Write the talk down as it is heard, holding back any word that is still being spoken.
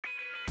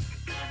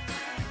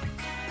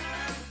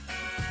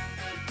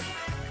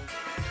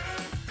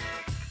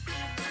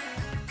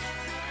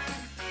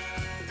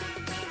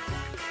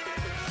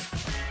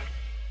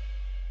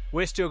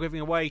We're still giving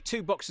away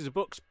 2 boxes of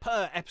books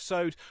per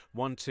episode,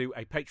 one to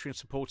a Patreon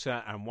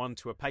supporter and one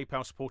to a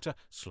PayPal supporter.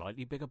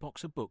 Slightly bigger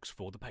box of books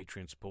for the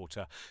Patreon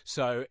supporter.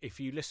 So if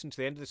you listen to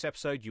the end of this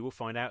episode, you will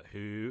find out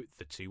who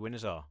the 2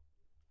 winners are.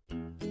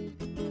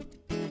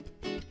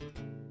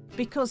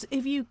 Because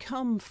if you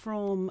come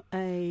from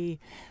a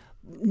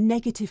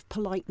negative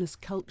politeness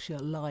culture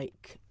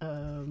like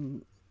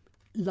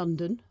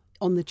London,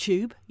 on the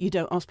tube, you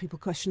don't ask people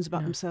questions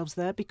about themselves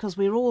there because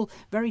we're all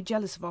very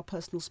jealous of our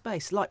personal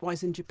space.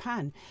 Likewise in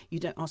Japan, you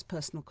don't ask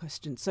personal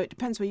questions. So it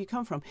depends where you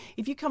come from.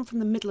 If you come from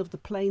the middle of the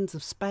plains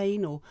of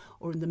Spain or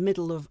in the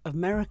middle of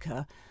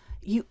America,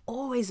 you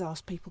always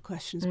ask people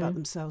questions about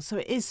themselves. So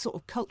it is sort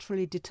of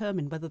culturally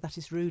determined whether that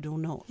is rude or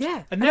not.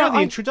 Yeah. And now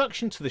the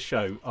introduction to the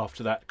show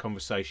after that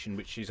conversation,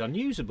 which is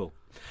unusable.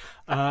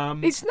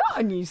 It's not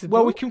unusable.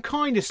 Well, we can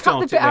kind of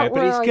start it there,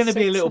 but it's going to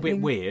be a little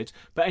bit weird.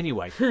 But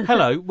anyway,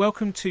 hello,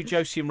 welcome to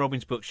Josie and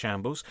Robin's Book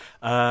Shambles.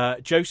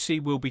 Josie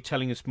will be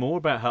telling us more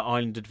about her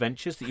island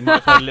adventures that you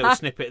might have heard a little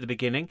snippet at the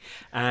beginning.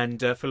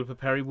 And Philippa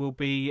Perry will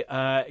be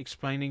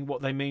explaining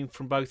what they mean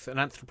from both an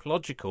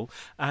anthropological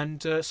and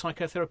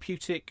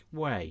psychotherapeutic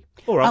way.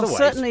 Or other I'll ways.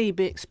 certainly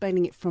be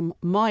explaining it from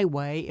my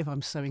way if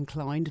I'm so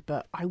inclined,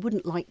 but I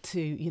wouldn't like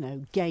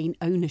to, gain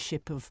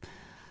ownership of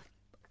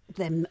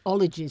them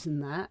ologies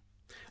and that.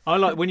 I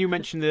like when you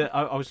mentioned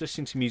I was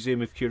listening to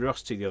Museum of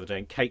Curiosity the other day,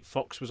 and Kate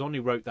Fox was on,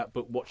 who wrote that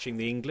book, Watching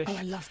the English. Oh,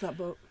 I love that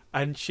book.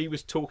 And she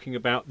was talking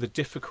about the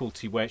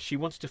difficulty where she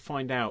wanted to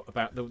find out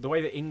about the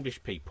way that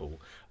English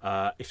people,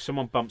 if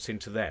someone bumps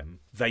into them,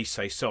 they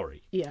say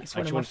sorry. Yeah, it's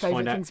one of my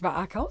favourite things about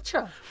our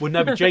culture. Well,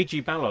 no, but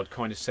J.G. Ballard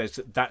kind of says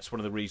that that's one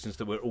of the reasons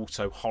that we're all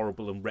so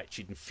horrible and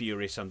wretched and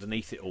furious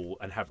underneath it all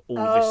and have all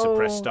of this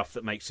suppressed stuff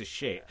that makes us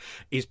shit,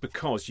 is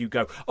because you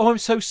go, oh, I'm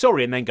so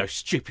sorry, and then go,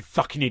 stupid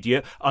fucking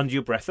idiot, under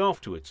your breath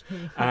afterwards.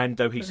 And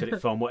though he said it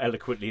far more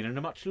eloquently and in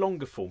a much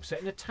longer form, set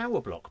in a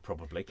tower block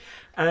probably.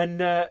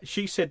 And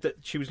she said that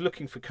she was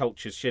looking for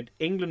cultures. She said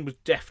England was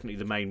definitely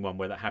the main one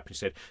where that happened. She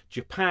said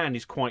Japan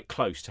is quite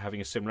close to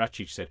having a similar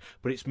attitude, she said,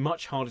 but it's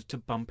much harder to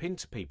bump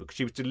into people because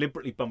she was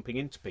deliberately bumping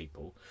into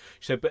people.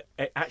 She said, but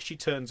it actually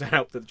turns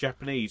out that the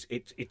Japanese,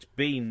 it's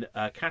been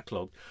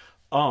catalogued,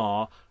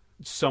 are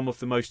some of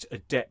the most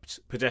adept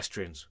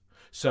pedestrians.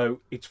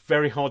 So it's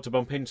very hard to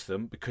bump into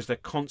them because they're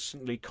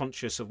constantly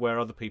conscious of where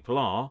other people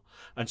are,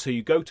 and so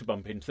you go to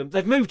bump into them,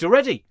 they've moved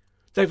already.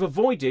 They've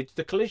avoided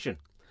the collision.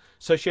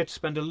 So she had to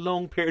spend a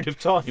long period of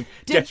time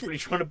desperately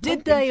trying to bump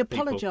into people. Did they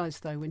apologise,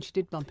 though, when she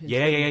did bump into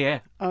them? Yeah.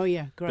 Oh,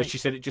 yeah, great. But she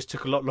said it just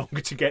took a lot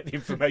longer to get the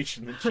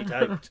information than she'd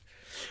hoped.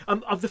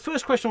 The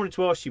first question I wanted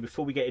to ask you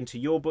before we get into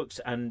your books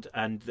and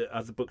the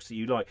other books that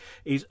you like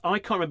is, I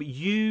can't remember,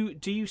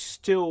 do you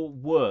still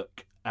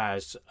work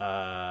as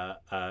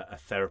a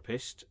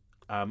therapist,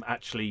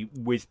 actually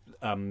with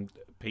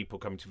people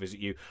coming to visit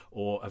you,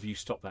 or have you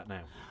stopped that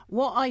now?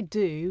 What I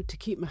do to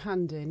keep my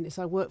hand in is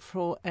I work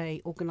for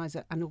an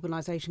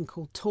organisation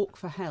called Talk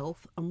for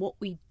Health, and what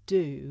we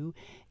do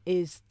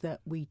is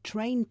that we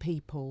train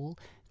people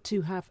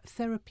to have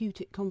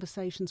therapeutic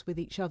conversations with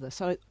each other.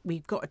 So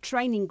we've got a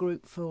training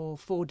group for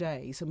 4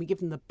 days, and we give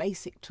them the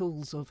basic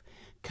tools of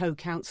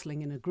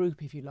co-counselling in a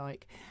group, if you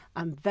like,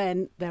 and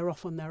then they're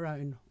off on their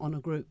own on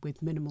a group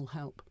with minimal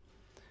help.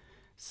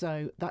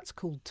 So that's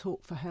called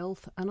Talk for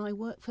Health, and I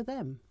work for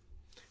them.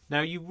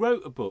 Now, you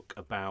wrote a book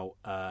about,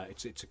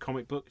 it's a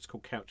comic book, it's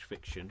called Couch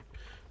Fiction,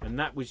 and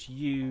that was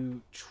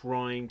you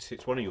trying to,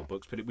 it's one of your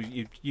books, but it was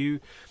you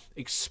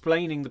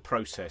explaining the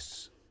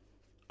process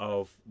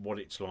of what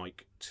it's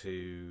like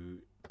to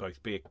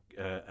both be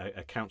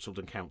counselled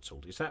and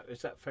counselled. Is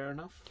that fair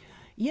enough?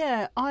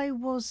 Yeah, I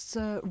was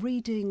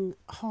reading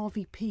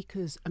Harvey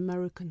Peaker's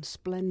American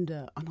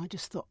Splendor, and I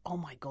just thought, oh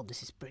my God,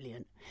 this is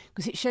brilliant.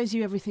 Because it shows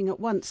you everything at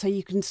once, so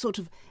you can sort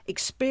of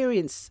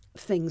experience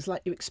things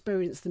like you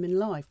experience them in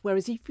life.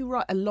 Whereas if you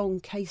write a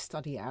long case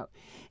study out,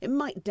 it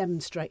might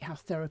demonstrate how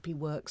therapy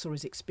works or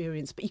is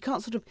experienced, but you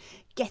can't sort of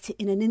get it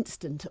in an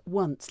instant at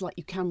once like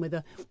you can with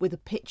a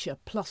picture,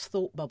 plus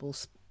thought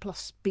bubbles, plus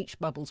speech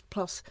bubbles,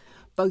 plus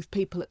both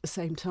people at the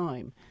same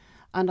time.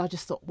 And I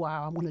just thought,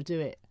 wow, I want to do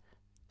it.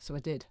 So I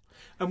did.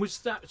 And was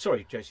that...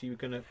 Sorry, Josie, you were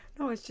going to...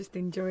 No, I was just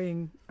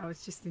enjoying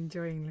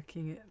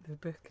looking at the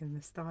book and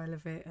the style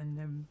of it.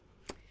 And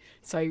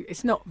so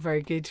it's not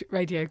very good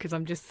radio because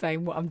I'm just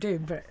saying what I'm doing.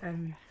 But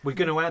we're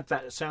going to add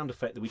that sound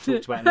effect that we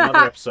talked about in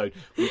another episode,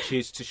 which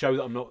is to show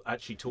that I'm not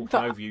actually talking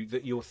over you,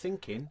 that you're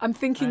thinking. I'm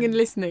thinking and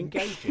listening.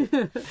 Engaging.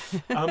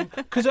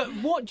 Because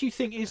what do you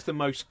think is the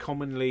most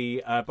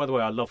commonly... by the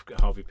way, I love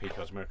Harvey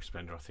Peaker's American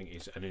Splendor. I think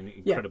is an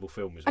incredible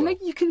film as well. And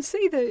you can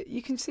see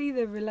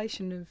the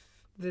relation of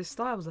the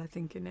styles, I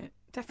think, in it,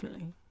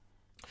 definitely.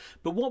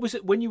 But what was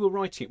it when you were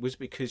writing it? Was it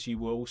because you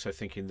were also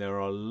thinking there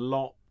are a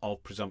lot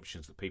of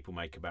presumptions that people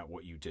make about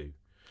what you do?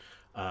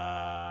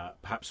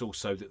 Perhaps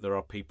also that there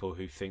are people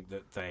who think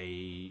that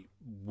they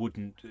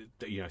wouldn't,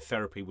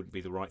 therapy wouldn't be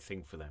the right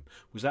thing for them.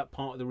 Was that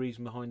part of the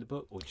reason behind the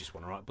book, or just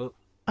want to write a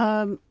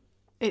book?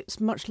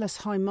 It's much less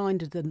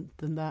high-minded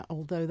than that,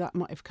 although that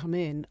might have come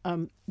in.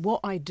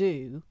 What I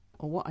do,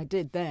 or what I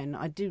did then,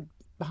 I do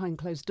behind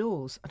closed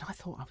doors. And I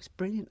thought I was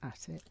brilliant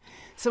at it.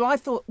 So I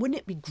thought, wouldn't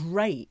it be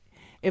great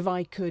if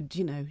I could,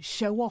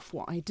 show off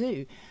what I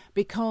do?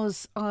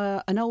 Because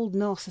an old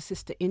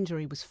narcissistic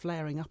injury was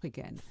flaring up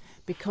again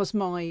because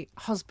my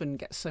husband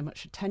gets so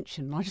much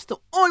attention. And I just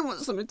thought, I want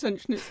some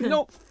attention. It's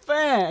not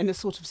fair. And a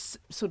sort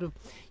of,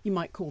 you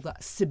might call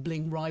that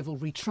sibling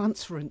rivalry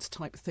transference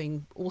type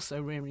thing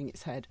also rearing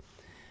its head.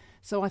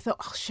 So I thought,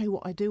 I'll show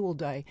what I do all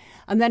day.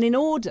 And then in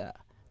order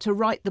to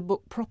write the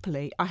book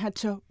properly, I had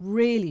to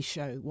really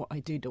show what I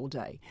did all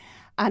day.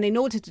 And in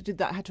order to do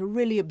that, I had to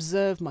really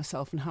observe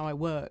myself and how I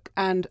work.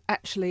 And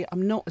actually,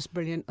 I'm not as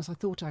brilliant as I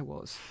thought I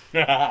was.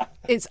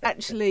 It's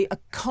actually a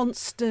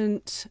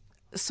constant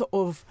sort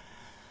of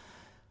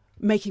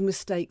making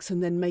mistakes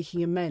and then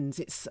making amends.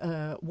 It's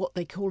what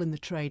they call in the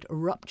trade a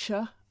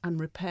rupture and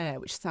repair,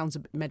 which sounds a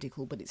bit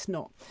medical, but it's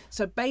not.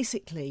 So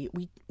basically,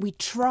 we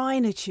try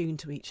and attune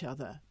to each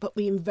other, but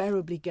we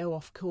invariably go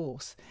off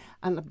course.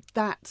 And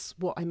that's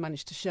what I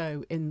managed to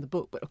show in the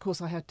book. But of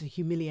course, I had to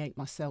humiliate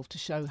myself to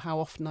show how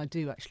often I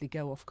do actually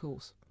go off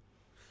course.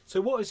 So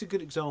what is a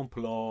good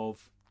example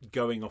of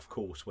going off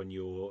course when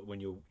you're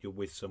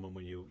with someone,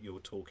 when you're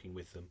talking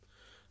with them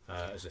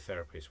as a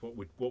therapist? What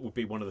would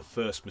be one of the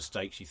first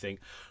mistakes you think,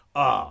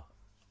 I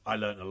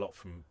learned a lot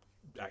from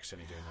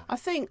accidentally doing that? I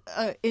think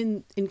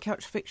in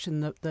Couch Fiction,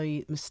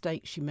 the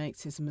mistake she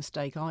makes is a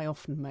mistake I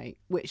often make,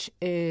 which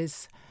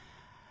is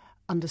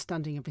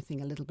understanding everything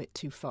a little bit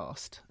too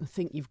fast and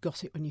think you've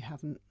got it when you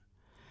haven't.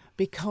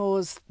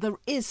 Because there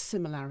is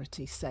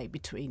similarity, say,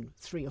 between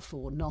 3 or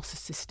 4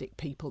 narcissistic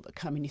people that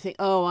come in. You think,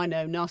 oh, I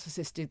know,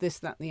 narcissist did this,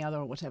 that, and the other,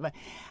 or whatever.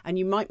 And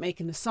you might make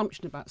an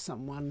assumption about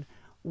someone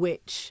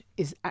which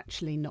is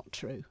actually not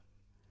true.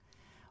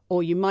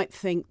 Or you might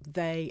think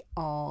they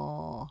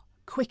are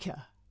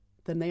quicker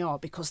than they are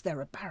because they're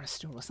a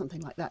barrister or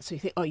something like that. So you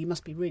think, oh, you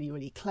must be really,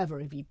 really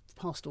clever if you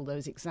passed all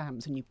those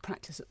exams and you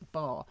practice at the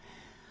bar.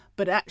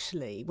 But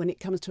actually, when it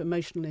comes to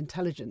emotional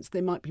intelligence,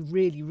 they might be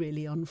really,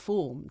 really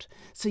unformed.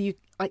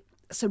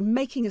 So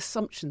making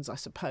assumptions, I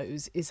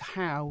suppose, is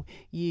how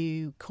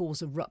you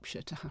cause a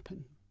rupture to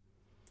happen.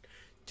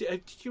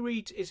 Did you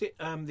read, is it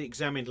The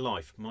Examined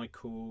Life,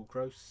 Michael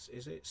Gross,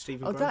 is it?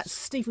 Stephen Gross? Oh, that's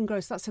Stephen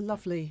Gross. That's a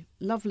lovely,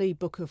 lovely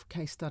book of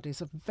case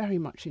studies. I've very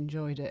much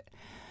enjoyed it.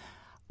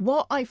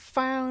 What I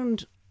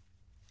found,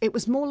 it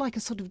was more like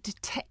a sort of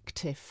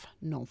detective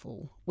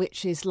novel,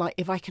 which is like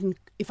if I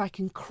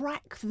can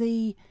crack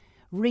the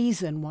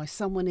reason why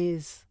someone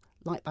is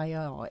like they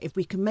are, if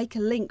we can make a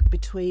link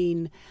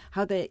between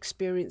how they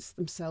experience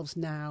themselves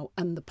now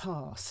and the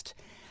past,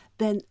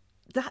 then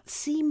that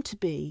seemed to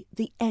be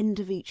the end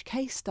of each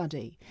case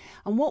study.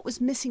 And what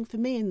was missing for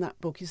me in that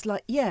book is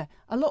like, yeah,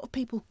 a lot of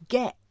people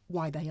get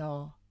why they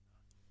are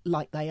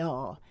like they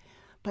are,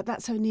 but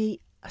that's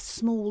only a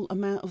small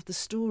amount of the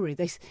story.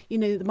 They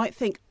might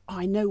think, oh,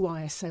 I know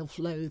why I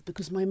self-loathe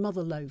because my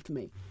mother loathed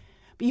me.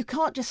 But you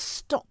can't just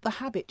stop the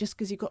habit just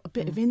because you've got a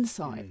bit of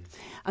insight.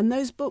 And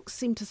those books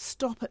seem to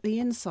stop at the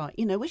insight,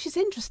 which is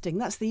interesting.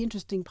 That's the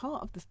interesting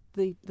part of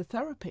the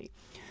therapy.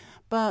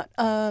 But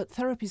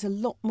therapy is a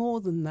lot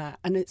more than that.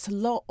 And it's a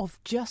lot of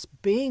just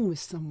being with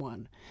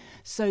someone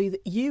so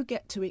that you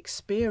get to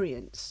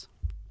experience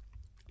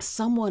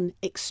someone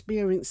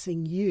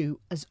experiencing you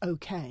as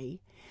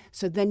okay.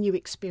 So then you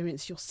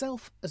experience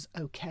yourself as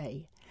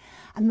okay.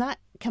 And that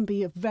can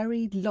be a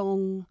very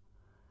long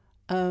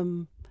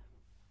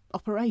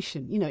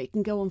operation. It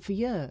can go on for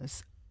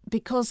years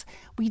because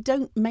we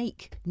don't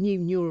make new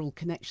neural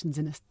connections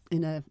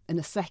in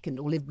a second.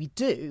 Or if we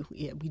do,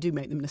 we do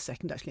make them in a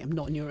second. Actually, I'm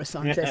not a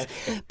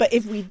neuroscientist. But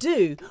if we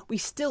do, we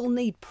still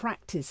need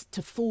practice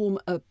to form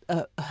a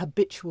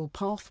habitual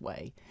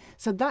pathway.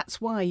 So that's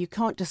why you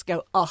can't just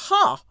go,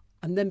 aha,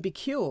 and then be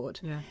cured.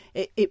 Yeah.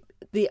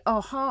 The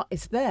aha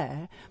is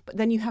there, but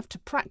then you have to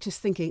practice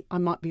thinking, I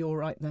might be all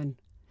right then.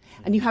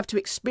 And you have to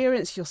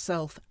experience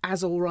yourself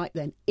as all right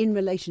then in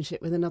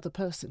relationship with another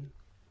person.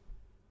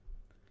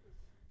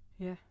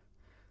 Yeah.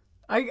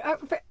 I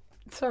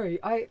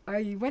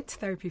went to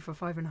therapy for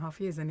 5.5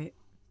 years and it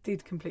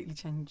did completely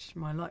change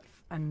my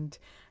life. And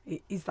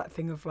it is that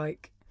thing of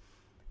like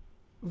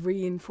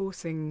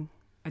reinforcing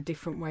a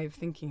different way of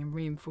thinking and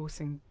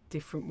reinforcing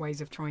different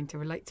ways of trying to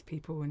relate to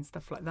people and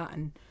stuff like that.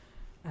 And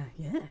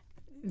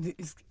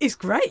it's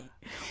great.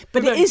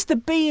 But it is the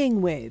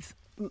being with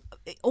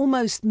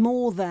almost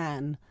more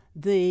than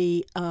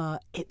the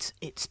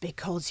it's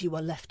because you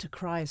were left to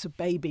cry as a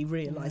baby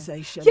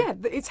realisation. Yeah,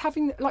 it's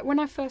having, like, when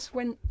I first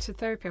went to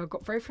therapy, I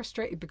got very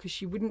frustrated because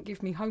she wouldn't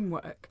give me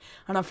homework,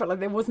 and I felt like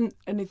there wasn't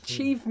an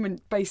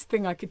achievement-based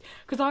thing I could,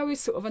 because I was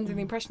sort of under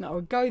the impression that I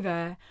would go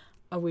there,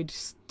 I would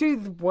do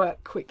the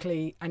work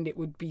quickly, and it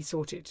would be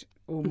sorted,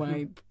 all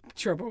my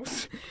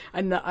troubles,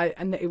 and that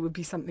it would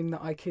be something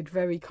that I could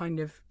very kind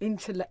of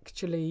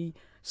intellectually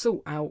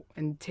sort out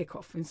and tick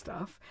off and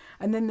stuff.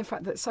 And then the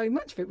fact that so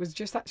much of it was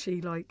just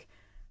actually like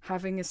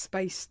having a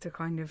space to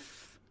kind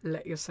of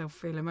let yourself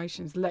feel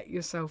emotions, let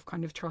yourself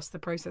kind of trust the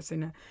process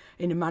in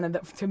a manner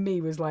that to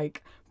me was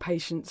like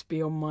patience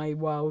beyond my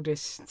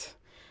wildest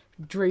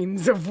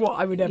dreams of what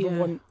I would ever Yeah.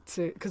 want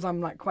to, because I'm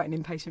like quite an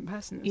impatient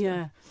person. And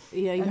stuff.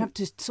 Yeah. You And- have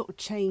to sort of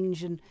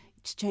change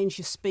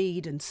your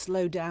speed and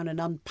slow down and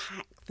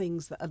unpack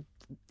things that are,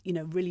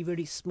 really,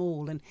 really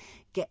small and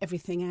get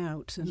everything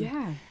out. And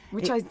Yeah,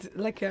 which I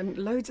like.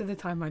 Loads of the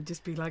time, I'd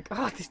just be like,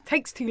 "Oh, this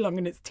takes too long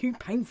and it's too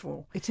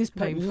painful." it is I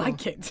don't painful.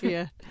 like it.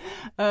 Yeah.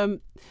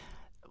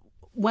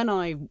 When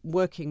I'm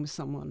working with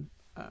someone,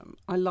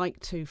 I like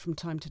to, from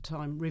time to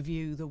time,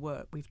 review the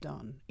work we've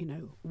done.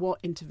 What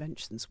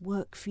interventions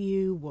work for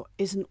you, what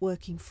isn't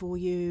working for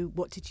you,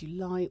 what did you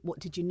like, what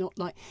did you not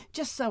like,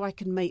 just so I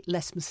can make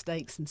less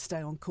mistakes and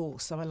stay on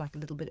course. So I like a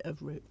little bit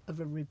of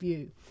a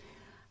review.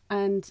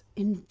 And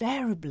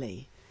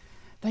invariably,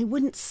 they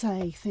wouldn't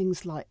say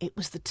things like, "It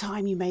was the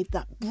time you made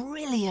that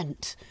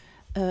brilliant,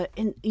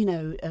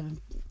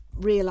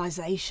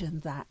 realisation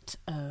that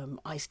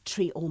I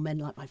treat all men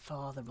like my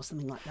father," or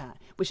something like that,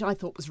 which I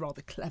thought was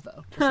rather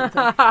clever. Or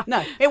something.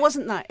 No, it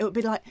wasn't that. It would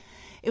be like,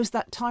 "It was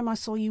that time I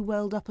saw you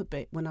welled up a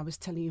bit when I was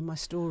telling you my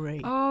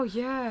story." Oh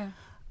yeah.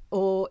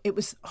 Or it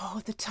was,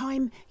 "The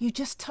time you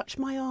just touched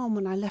my arm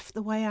when I left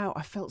the way out,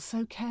 I felt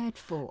so cared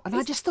for." And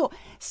I just thought,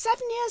 7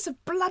 years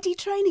of bloody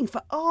training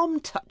for arm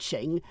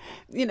touching,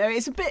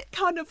 it's a bit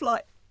kind of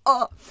like,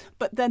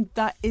 but then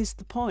that is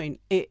the point.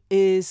 It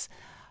is,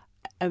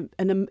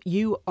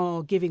 you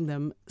are giving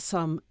them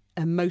some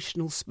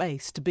emotional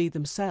space to be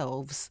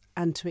themselves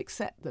and to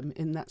accept them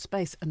in that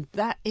space. And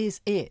that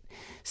is it.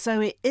 So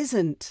it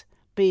isn't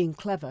being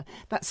clever.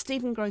 That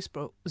Stephen Gross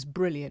book was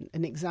brilliant.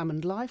 An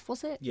Examined Life,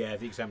 was it? Yeah,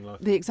 The Examined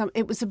Life.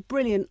 It was a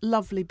brilliant,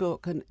 lovely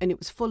book, and it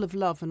was full of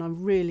love, and I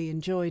really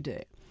enjoyed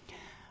it.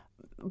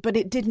 But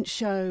it didn't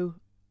show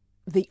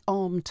the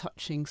arm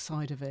touching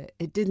side of it.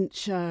 It didn't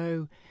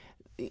show,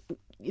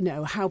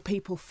 how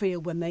people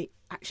feel when they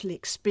actually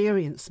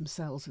experience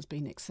themselves as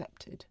being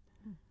accepted.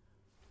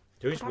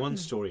 There is one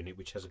story in it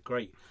which has a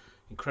great,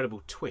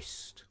 incredible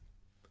twist.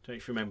 Don't know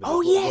if you remember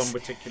Yes.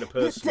 one particular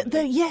person.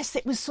 Yes,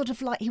 it was sort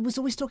of like he was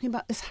always talking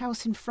about this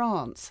house in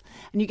France,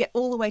 and you get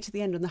all the way to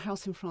the end, and the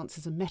house in France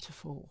is a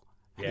metaphor.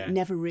 And Yeah. it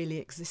never really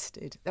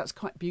existed. That was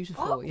quite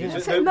beautiful. Yeah. Is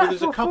it There's a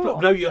metaphor couple for?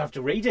 of, no, you have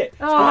to read it. It's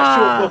quite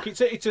a short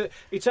book.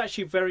 It's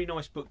actually a very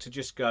nice book to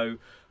just go,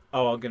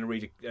 I'm going to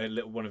read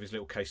one of his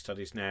little case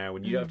studies now,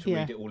 and you don't have to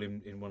read it all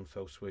in one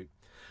fell swoop.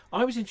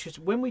 I was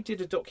interested when we did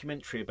a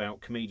documentary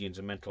about comedians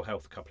and mental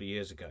health a couple of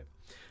years ago.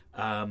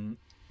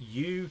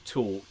 You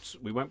talked,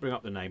 we won't bring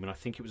up the name, and I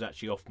think it was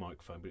actually off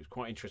microphone, but it was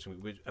quite interesting,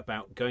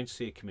 about going to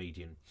see a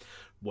comedian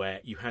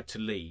where you had to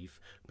leave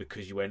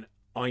because you went,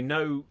 I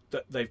know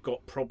that they've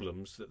got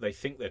problems that they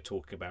think they're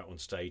talking about on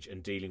stage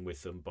and dealing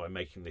with them by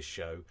making this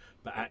show,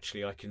 but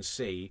actually I can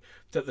see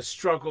that the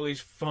struggle is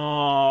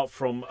far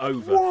from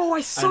over. Whoa!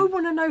 I so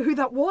want to know who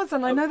that was,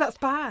 and I know that's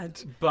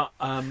bad.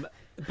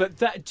 But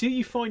that, do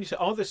you find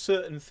yourself, are there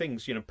certain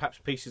things, perhaps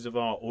pieces of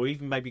art or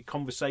even maybe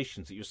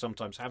conversations that you're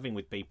sometimes having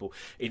with people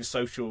in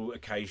social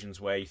occasions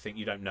where you think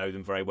you don't know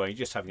them very well, you're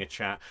just having a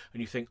chat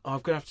and you think, I'm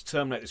going to have to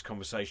terminate this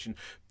conversation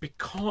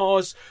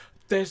because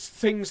there's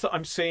things that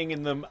I'm seeing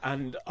in them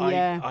and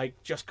I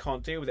just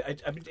can't deal with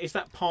it. I mean, is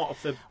that part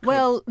of the...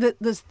 Well,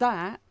 there's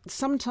that.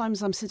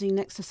 Sometimes I'm sitting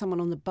next to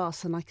someone on the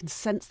bus and I can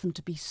sense them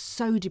to be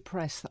so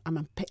depressed that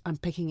I'm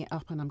picking it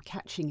up and I'm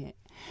catching it.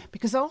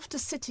 Because after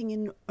sitting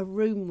in a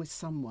room with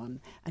someone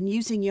and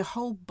using your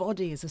whole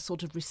body as a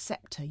sort of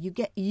receptor, you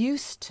get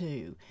used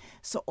to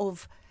sort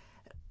of,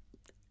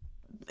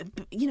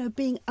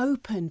 being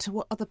open to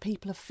what other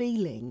people are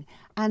feeling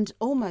and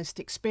almost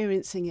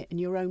experiencing it in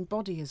your own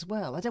body as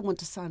well. I don't want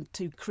to sound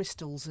too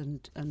crystals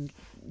and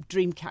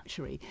dream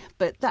catchery,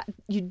 but that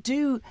you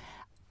do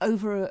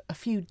over a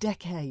few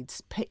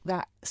decades pick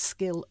that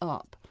skill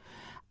up.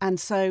 And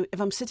so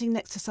if I'm sitting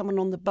next to someone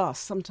on the bus,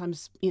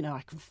 sometimes,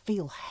 I can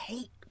feel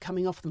hate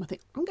coming off them. I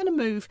think, I'm going to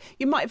move.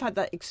 You might have had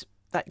that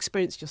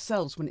experience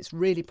yourselves when it's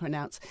really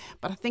pronounced,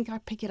 but I think I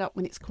pick it up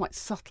when it's quite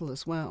subtle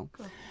as well.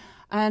 Cool.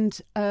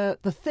 And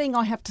the thing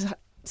I have to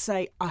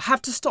say, I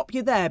have to stop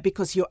you there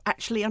because you're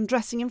actually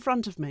undressing in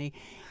front of me,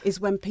 is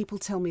when people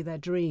tell me their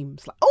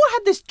dreams. Like, I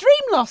had this dream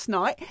last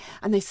night.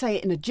 And they say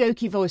it in a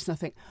jokey voice. And I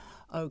think,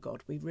 oh,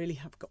 God, we really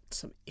have got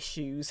some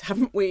issues,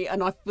 haven't we?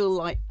 And I feel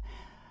like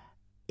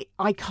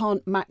I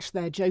can't match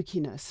their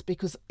jokiness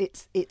because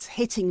it's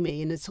hitting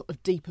me in a sort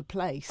of deeper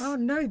place. Oh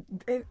no!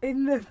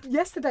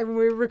 Yesterday when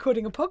we were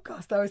recording a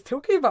podcast, I was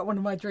talking about one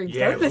of my dreams.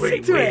 Yeah, Don't listen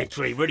really to weird it.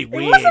 dream, really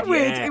weird. It wasn't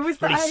weird. Yeah, It was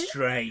really that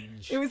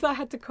strange. It was that I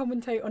had to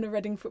commentate on a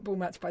Reading football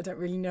match, but I don't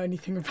really know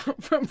anything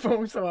about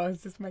football, so I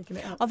was just making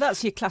it up. Oh,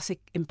 that's your classic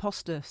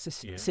imposter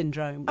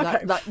syndrome.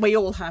 Okay. Like we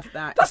all have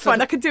that. That's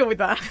fine. I can deal with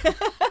that.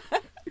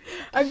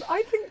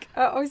 I think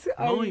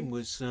Mine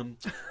was so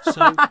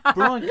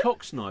Brian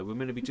Cox and I were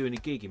meant to be doing a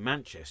gig in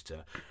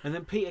Manchester, and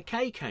then Peter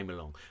Kay came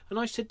along, and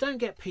I said, "Don't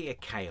get Peter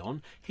Kay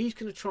on. He's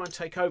going to try and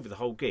take over the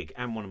whole gig."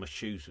 And one of my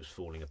shoes was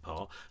falling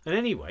apart. And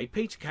anyway,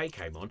 Peter Kay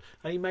came on,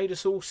 and he made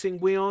us all sing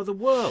 "We Are the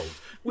World,"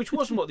 which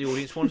wasn't what the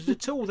audience wanted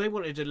at all. They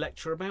wanted a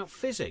lecture about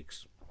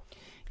physics.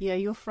 Yeah,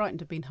 you're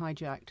frightened of being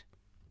hijacked.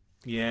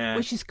 Yeah.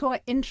 Which is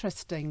quite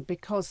interesting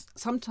because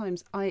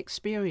sometimes I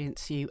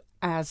experience you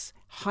as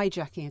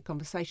hijacking a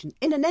conversation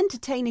in an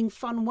entertaining,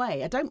 fun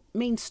way. I don't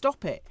mean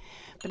stop it,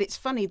 but it's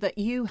funny that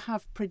you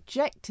have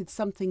projected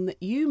something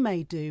that you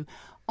may do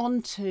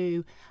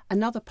onto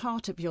another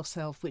part of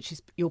yourself, which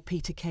is your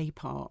Peter Kay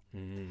part.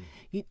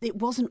 It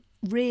wasn't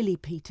really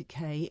Peter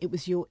Kay, it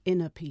was your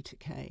inner Peter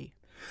Kay.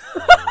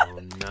 Oh,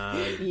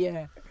 no.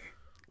 Yeah.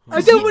 I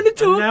don't want to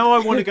talk. And now I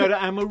want to go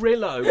to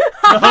Amarillo.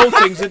 The whole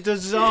thing's a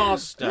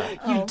disaster.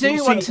 You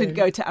do want to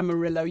go to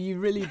Amarillo, you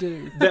really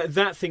do.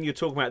 That thing you're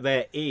talking about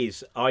there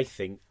is, I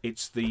think,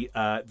 it's the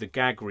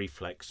gag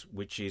reflex,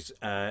 which is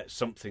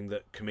something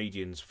that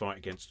comedians fight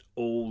against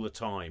all the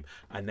time,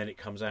 and then it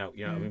comes out.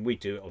 You know, I mean, we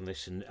do it on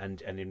this and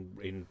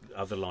in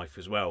other life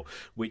as well,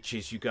 which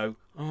is you go,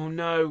 oh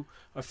no,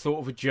 I've thought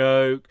of a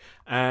joke.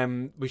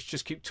 We should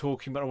just keep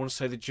talking, but I want to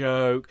say the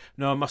joke.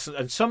 No, I mustn't.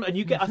 And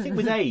you get, I think,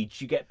 with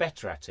age, you get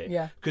better at it.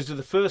 Yeah. Because of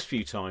the first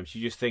few times,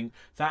 you just think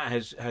that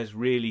has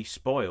really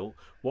spoiled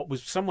what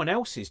was someone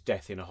else's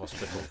death in a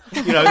hospital.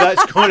 You know,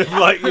 that's kind of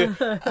like.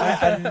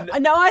 I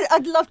know.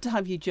 I'd love to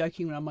have you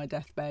joking around my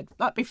deathbed.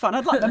 That'd be fun.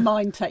 I'd like the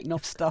mind taken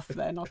off stuff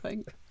then. I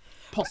think,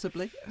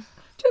 possibly.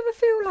 Do you ever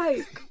feel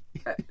like?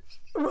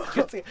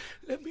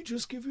 Let me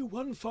just give you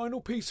one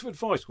final piece of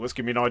advice. Well, let's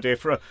give me an idea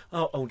for a.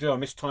 Oh dear, I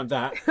mistimed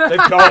that. They've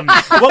gone.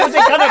 What was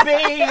it going to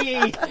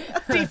be?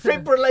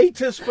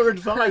 Defibrillators for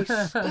advice.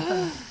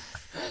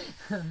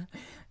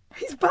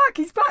 He's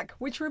back.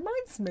 Which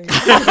reminds me. No,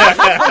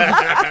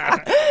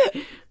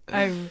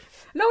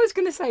 I was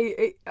going to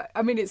say.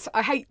 I mean,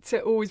 I hate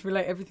to always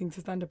relate everything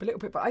to stand up a little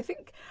bit, but I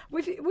think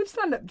with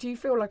stand up, do you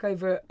feel like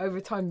over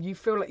time you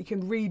feel like you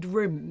can read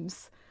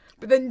rooms?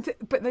 But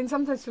then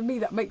sometimes for me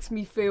that makes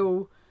me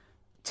feel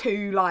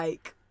too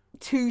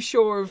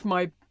sure of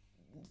my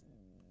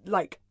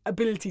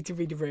ability to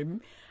read a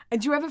room.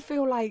 And do you ever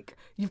feel like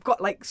you've got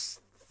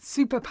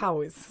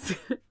superpowers?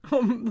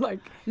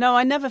 No,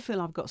 I never feel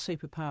I've got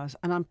superpowers,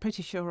 and I'm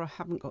pretty sure I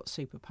haven't got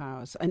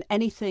superpowers. And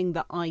anything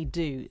that I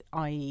do,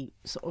 I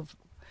sort of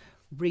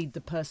read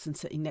the person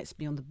sitting next to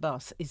me on the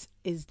bus, is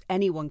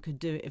anyone could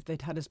do it if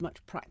they'd had as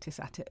much practice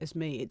at it as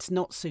me. It's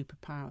not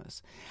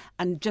superpowers.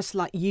 And just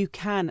like you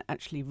can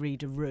actually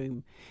read a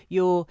room,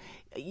 you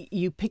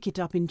pick it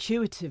up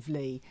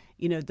intuitively,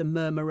 you know, the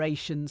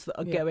murmurations that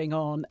are going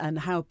on and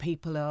how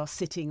people are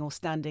sitting or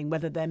standing,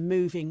 whether they're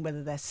moving,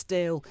 whether they're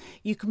still.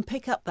 You can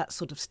pick up that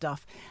sort of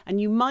stuff,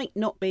 and you might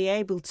not be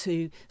able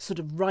to sort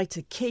of write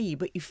a key,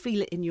 but you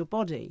feel it in your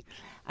body.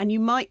 And you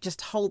might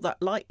just hold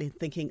that lightly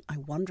thinking, I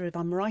wonder if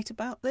I'm right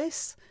about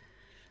this.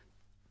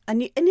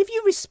 And if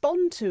you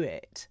respond to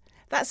it,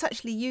 that's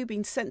actually you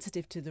being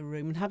sensitive to the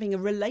room and having a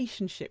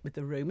relationship with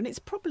the room, and it's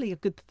probably a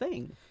good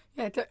thing.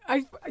 Yeah, do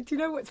you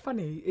know what's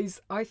funny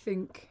is I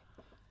think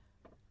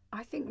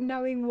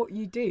knowing what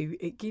you do,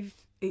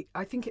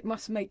 I think it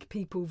must make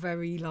people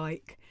very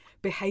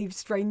behave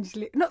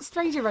strangely, not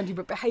strangely around you,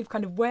 but behave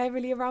kind of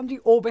warily around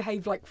you, or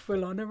behave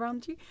full on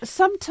around you.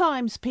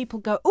 Sometimes people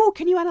go, oh,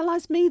 can you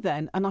analyse me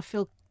then? And I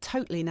feel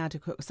totally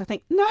inadequate because I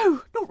think,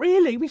 no, not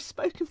really. We've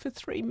spoken for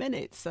 3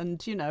 minutes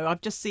and, you know,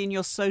 I've just seen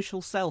your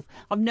social self.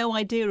 I've no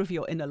idea of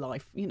your inner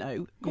life, you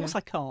know, of course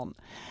I can't.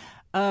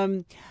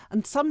 And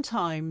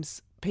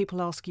sometimes people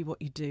ask you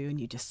what you do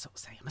and you just sort of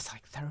say, I'm a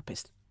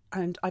psychotherapist.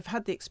 And I've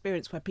had the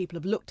experience where people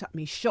have looked at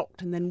me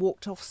shocked and then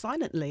walked off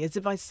silently as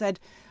if I said,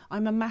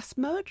 I'm a mass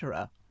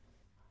murderer.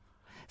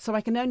 So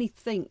I can only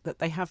think that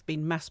they have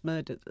been mass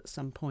murdered at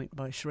some point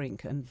by a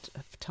shrink and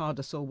have tarred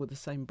us all with the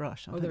same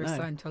brush. I don't they're know. a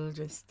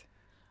Scientologist.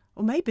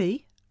 Or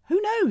maybe.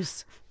 Who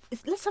knows?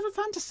 Let's have a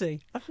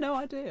fantasy. I've no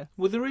idea.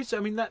 Well, there is. I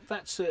mean,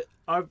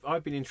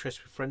 I've been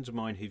interested with friends of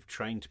mine who've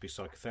trained to be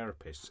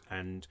psychotherapists,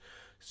 and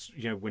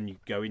you know, when you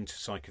go into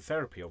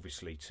psychotherapy,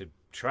 obviously to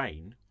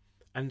train.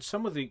 And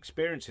some of the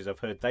experiences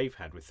I've heard they've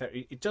had with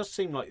therapy, it does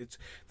seem like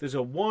there's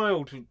a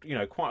wild, you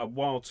know, quite a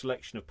wild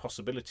selection of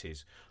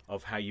possibilities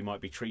of how you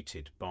might be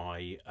treated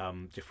by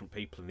different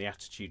people and the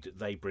attitude that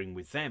they bring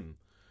with them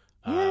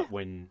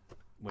when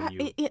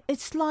you.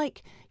 It's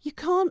like you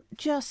can't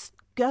just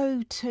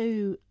go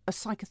to a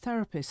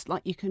psychotherapist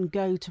like you can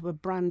go to a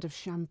brand of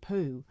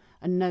shampoo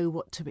and know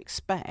what to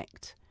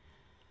expect,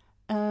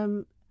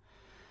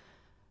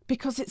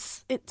 because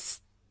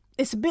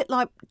it's a bit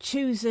like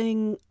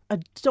choosing a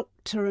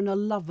doctor and a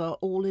lover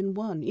all in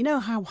one. You know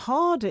how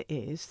hard it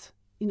is,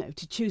 you know,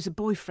 to choose a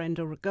boyfriend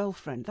or a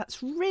girlfriend.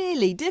 That's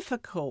really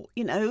difficult,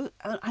 you know,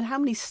 and how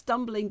many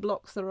stumbling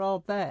blocks there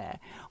are there.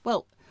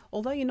 Well,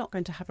 although you're not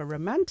going to have a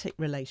romantic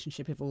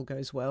relationship if all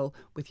goes well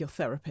with your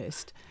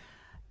therapist,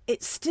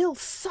 it's still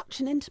such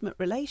an intimate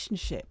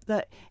relationship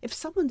that if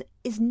someone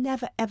is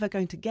never, ever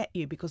going to get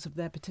you because of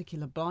their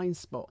particular blind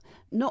spot,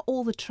 not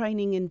all the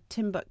training in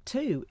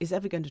Timbuktu is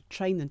ever going to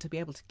train them to be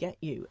able to get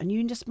you. And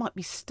you just might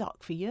be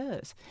stuck for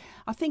years.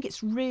 I think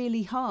it's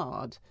really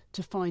hard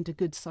to find a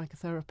good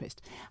psychotherapist.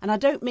 And I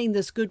don't mean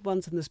there's good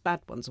ones and there's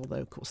bad ones, although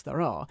of course there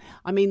are.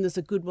 I mean there's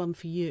a good one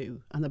for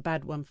you and a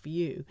bad one for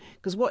you.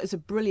 Because what is a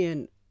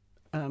brilliant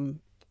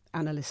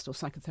analyst or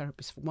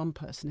psychotherapist for one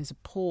person is a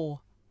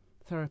poor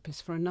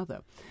therapist for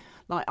another.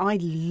 Like, I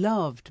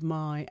loved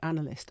my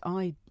analyst.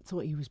 I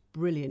thought he was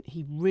brilliant.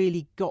 He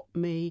really got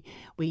me.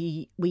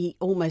 We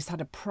almost had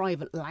a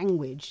private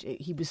language.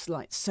 He was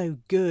like so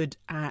good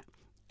at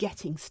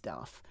getting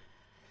stuff.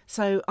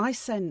 So I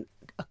sent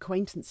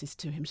acquaintances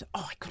to him. So,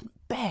 I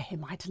couldn't bear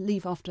him. I had to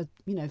leave after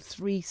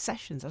 3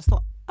 sessions. I was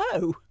like,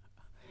 oh,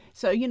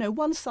 so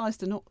one size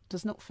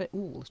does not fit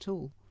all at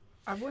all.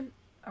 I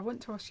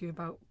want to ask you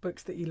about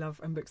books that you love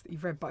and books that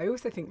you've read, but I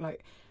also think,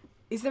 like,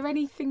 is there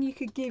anything you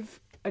could give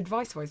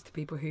advice-wise to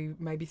people who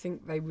maybe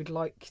think they would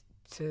like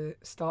to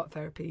start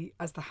therapy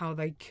as to how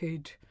they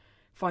could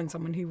find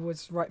someone who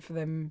was right for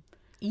them?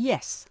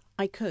 Yes,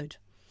 I could,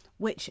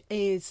 which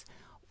is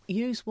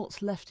use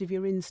what's left of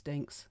your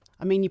instincts.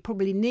 I mean, you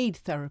probably need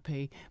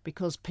therapy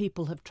because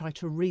people have tried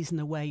to reason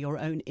away your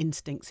own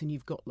instincts and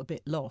you've got a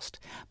bit lost.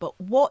 But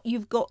what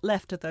you've got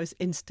left of those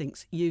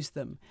instincts, use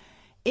them.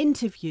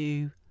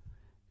 Interview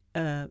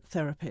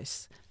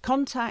therapists.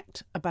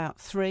 Contact about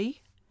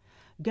 3.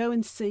 Go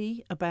and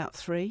see about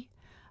 3,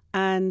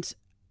 and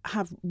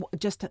have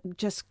just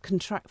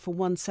contract for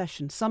 1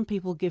 session. Some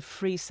people give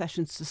 3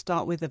 sessions to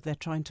start with if they're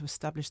trying to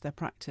establish their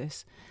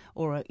practice,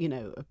 or a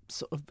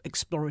sort of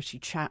exploratory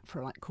chat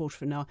for like quarter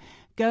of an hour.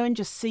 Go and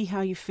just see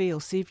how you feel.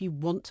 See if you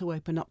want to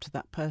open up to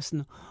that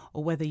person,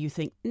 or whether you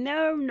think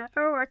no,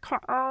 I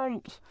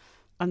can't.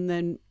 And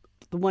then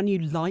the one you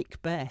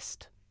like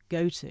best,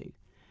 go to.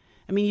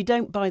 I mean, you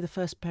don't buy the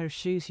first pair of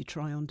shoes you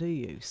try on, do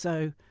you?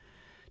 So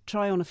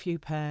try on a few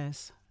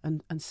pairs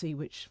and see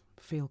which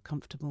feel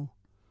comfortable.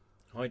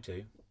 I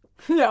do.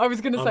 Yeah, I was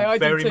going to say I do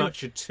too. I'm very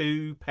much a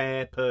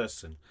 2-pair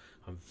person.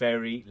 I'm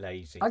very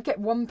lazy. I get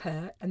 1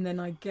 pair and then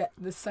I get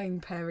the same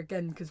pair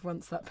again because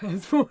once that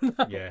pair's fallen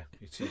out. Yeah,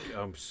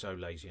 I'm so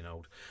lazy and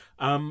old.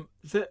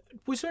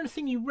 Was there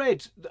anything you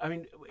read? I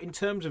mean, in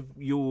terms of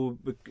your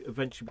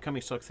eventually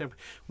becoming a psychotherapist,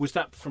 was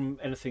that from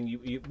anything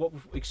what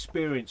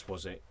experience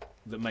was it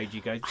that made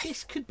you go,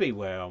 this could be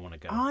where I want to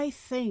go? I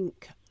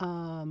think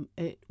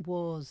it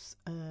was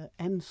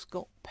M.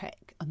 Scott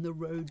Peck and The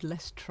Road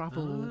Less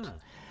Travelled,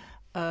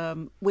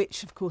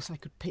 which, of course, I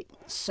could pick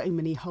so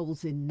many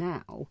holes in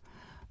now.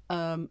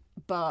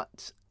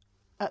 But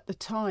at the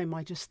time,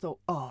 I just thought,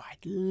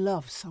 I'd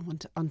love someone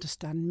to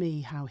understand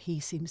me, how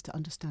he seems to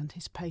understand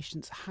his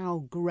patients.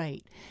 How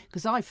great.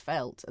 Because I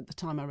felt at the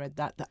time I read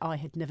that I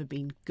had never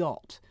been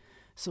got.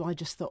 So I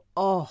just thought,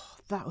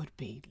 that would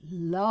be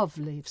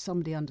lovely if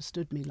somebody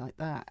understood me like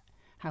that,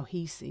 how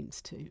he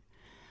seems to.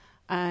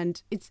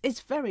 And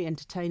it's very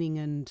entertaining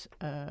and,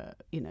 a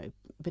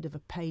bit of a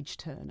page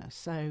turner.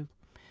 So,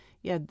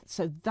 yeah,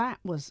 so that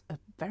was a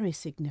very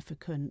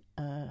significant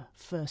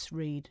first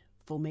read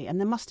for me. And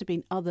there must have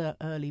been other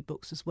early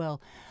books as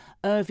well.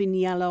 Irvin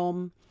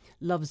Yalom,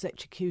 Love's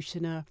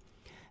Executioner.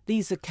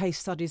 These are case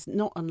studies,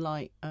 not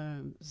unlike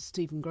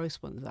Stephen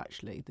Gross ones,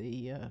 actually,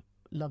 the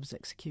Love's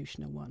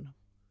Executioner one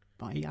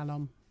by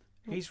Yalom.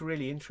 He's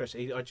really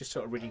interesting. I just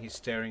started reading his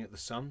Staring at the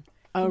Sun.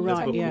 Oh,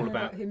 right, book yeah. all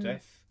about him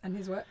death. And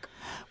his work.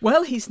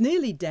 Well, he's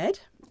nearly dead.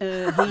 Which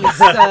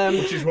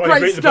is why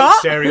I've written the book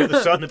Staring at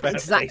the Sun about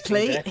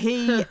exactly.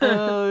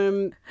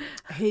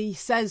 He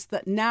says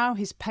that now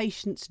his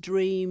patients'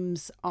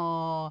 dreams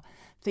are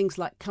things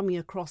like coming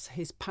across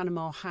his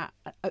Panama hat,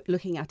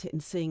 looking at it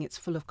and seeing it's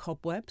full of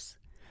cobwebs,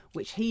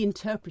 which he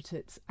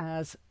interprets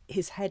as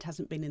his head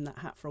hasn't been in that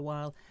hat for a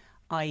while,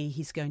 i.e.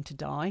 he's going to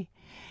die.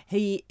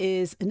 He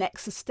is an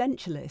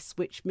existentialist,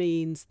 which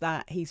means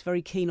that he's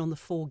very keen on the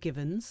 4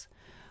 givens,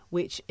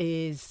 which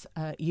is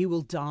you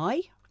will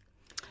die.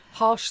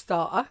 Harsh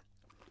starter.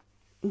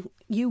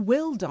 You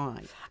will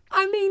die.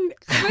 I mean,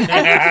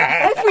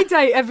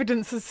 everyday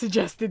evidence has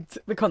suggested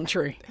the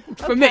contrary.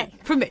 For me.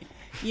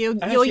 You're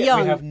Actually,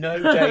 young. We have no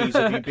days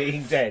of you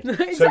being dead.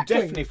 Exactly. So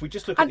definitely, if we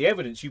just look at the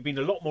evidence, you've been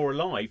a lot more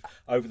alive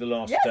over the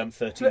last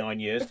 39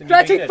 years than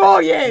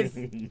 34 years!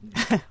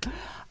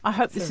 I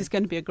hope this is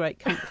going to be a great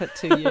comfort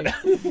to you.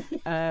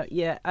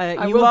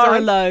 You will are die.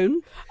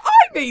 alone.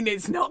 I mean,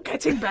 it's not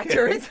getting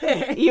better, is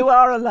it? You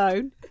are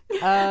alone.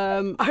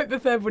 I hope the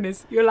third one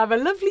is you'll have a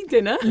lovely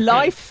dinner.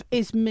 Life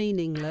is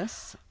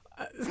meaningless.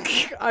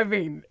 I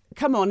mean...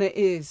 Come on, it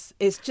is.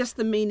 It's just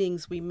the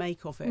meanings we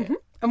make of it. Mm-hmm.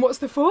 And what's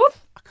the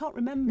 4th? I can't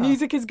remember.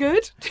 Music is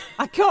good.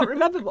 I can't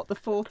remember what the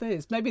 4th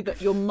is. Maybe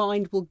that your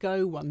mind will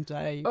go one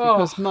day,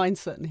 because mine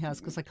certainly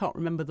has, because I can't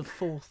remember the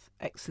 4th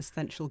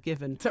existential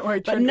given. Don't worry,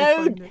 but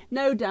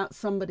no doubt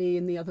somebody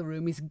in the other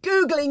room is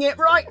Googling it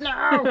right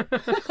now.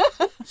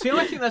 See,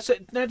 I think that's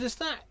it. Now, does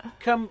that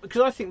come?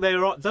 Because I think they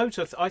are those.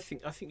 I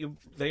think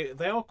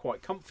they are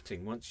quite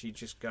comforting once you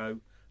just go.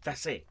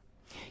 That's it.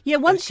 Yeah,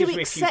 once you gives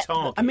me a few accept.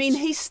 targets. I mean,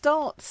 he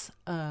starts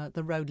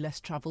The Road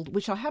Less Travelled,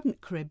 which I haven't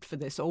cribbed for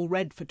this or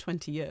read for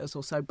 20 years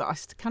or so, but I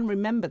can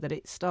remember that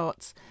it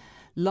starts,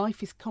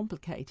 life is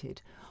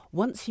complicated.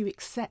 Once you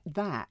accept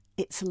that,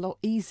 it's a lot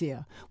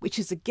easier, which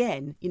is,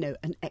 again,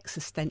 an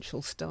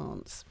existential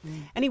stance.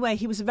 Anyway,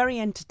 he was a very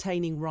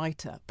entertaining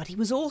writer, but he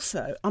was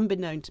also,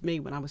 unbeknown to me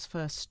when I was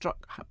first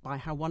struck by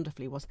how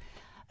wonderful he was,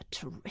 a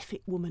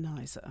terrific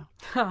womaniser.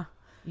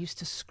 Used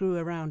to screw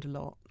around a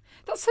lot.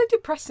 That's so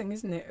depressing,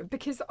 isn't it?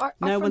 Because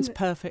no one's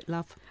perfect,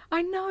 love.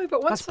 I know,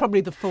 but that's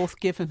probably the fourth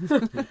given.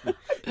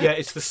 Yeah,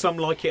 it's the some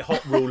like it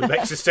hot rule of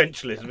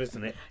existentialism,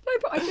 isn't it? No,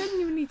 but I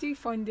genuinely do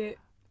find it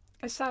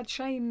a sad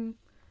shame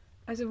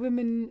as a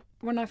woman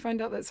when I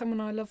find out that someone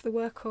I love the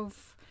work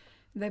of,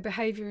 their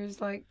behaviour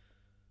is like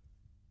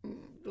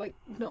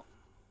not.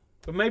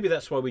 But maybe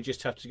that's why we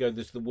just have to go.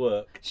 There's the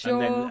work,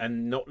 Sure.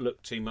 and not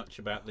look too much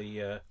about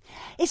the.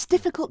 It's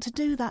difficult to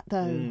do that,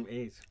 though. It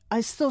is.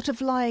 I sort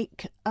of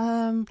like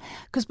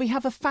because we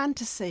have a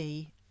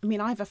fantasy. I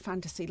mean, I have a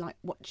fantasy like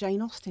what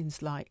Jane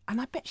Austen's like,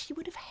 and I bet she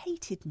would have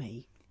hated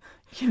me.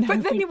 You know,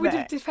 But then we it would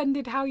have met.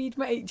 defended how you'd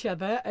met each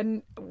other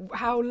and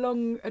how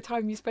long a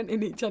time you spent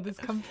in each other's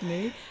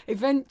company.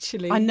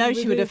 Eventually, I know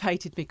she would have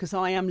hated me because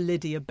I am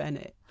Lydia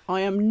Bennet.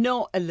 I am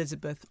not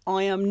Elizabeth.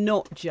 I am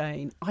not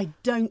Jane. I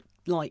don't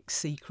like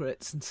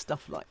secrets and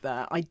stuff like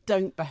that. I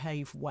don't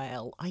behave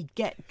well. I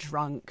get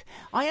drunk.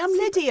 I am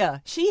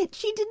Lydia. She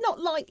did not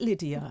like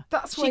Lydia.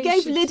 That's why she you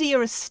gave should- Lydia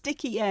a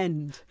sticky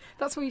end.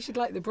 That's why you should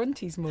like the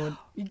Brontes more.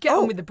 You get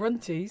on with the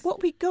Brontes.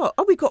 What we got?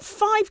 Oh, we got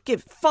five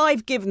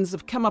givens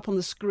have come up on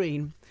the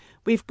screen.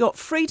 We've got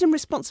freedom,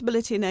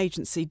 responsibility and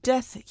agency,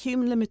 death,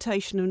 human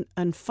limitation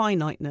and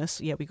finiteness.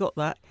 Yeah, we got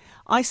that.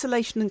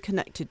 Isolation and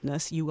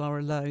connectedness, you are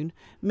alone.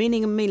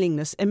 Meaning and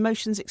meaningless,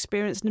 emotions,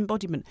 experience and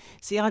embodiment.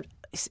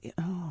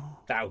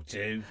 That'll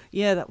do.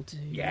 Yeah, that'll do.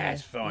 Yeah,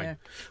 it's fine. Yeah.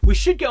 We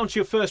should get onto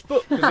your first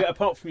book, because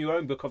apart from your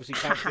own book, obviously,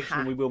 Character Fiction,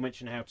 and we will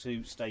mention How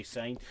to Stay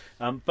Sane.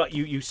 But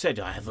you said,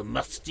 I have a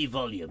musty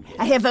volume here.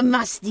 I have a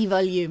musty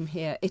volume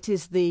here. It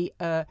is the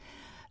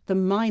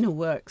minor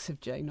works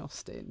of Jane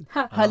Austen,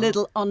 her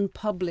little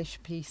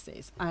unpublished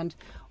pieces. And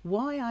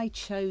why I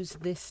chose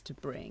this to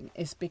bring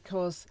is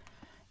because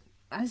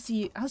as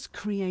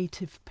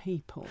creative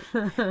people,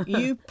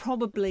 you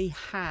probably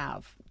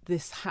have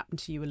this happen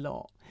to you a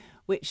lot,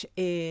 which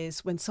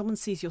is when someone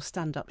sees your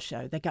stand-up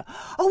show, they go,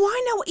 oh,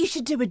 I know what you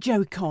should do a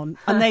joke on.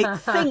 And they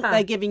think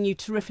they're giving you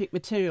terrific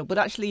material, but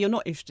actually you're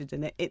not interested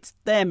in it. It's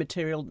their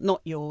material,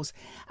 not yours.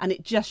 And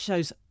it just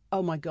shows,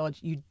 oh, my God,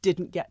 you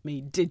didn't get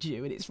me, did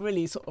you? And it's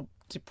really sort of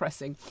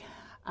depressing.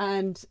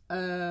 And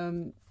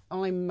I'm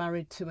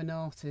married to an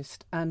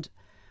artist, and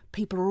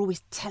people are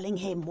always telling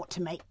him what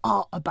to make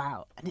art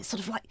about. And it's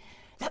sort of like,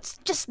 that's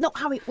just not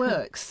how it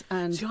works.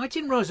 And See, I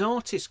didn't realise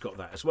artists got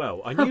that as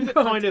well. I knew that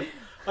kind of...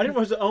 I didn't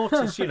realise that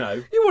artists, You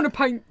want to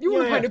paint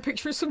a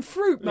picture of some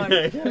fruit,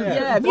 mate.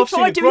 yeah, if you I've seen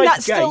try a doing great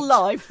that still gate.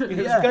 live.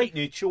 There's a gate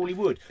near Chorley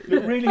Wood.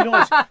 Looked really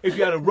nice if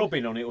you had a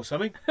robin on it or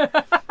something.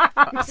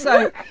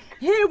 So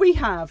here we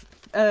have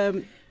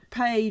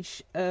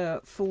page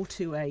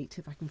 428,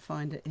 if I can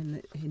find it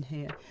in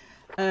here.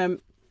 Have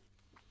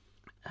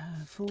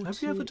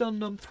you ever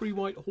done 3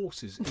 white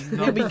horses in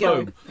Here we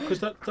go. foam? Because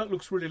that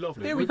looks really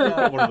lovely. Here we We've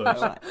got go. one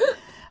of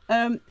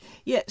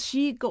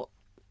those.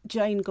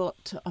 Jane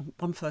got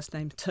on first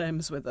name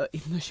terms with her,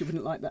 even though she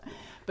wouldn't like that.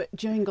 But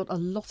Jane got a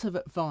lot of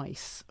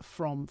advice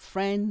from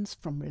friends,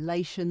 from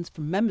relations,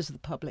 from members of the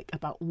public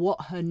about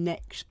what her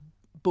next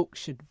book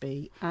should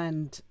be.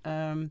 And,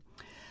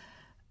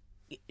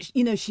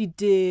 she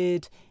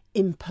did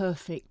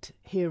imperfect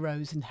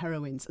heroes and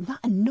heroines, and that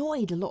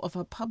annoyed a lot of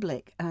her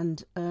public.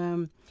 And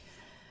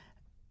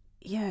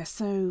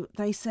so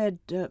they said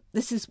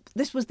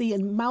this was the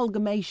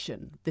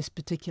amalgamation, this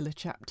particular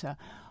chapter,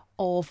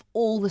 of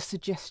all the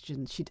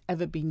suggestions she'd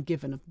ever been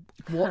given of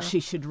what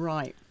she should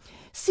write.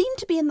 Seemed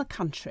to be in the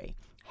country.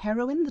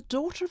 Heroine, the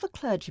daughter of a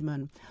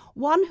clergyman,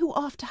 one who,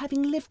 after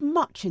having lived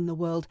much in the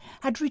world,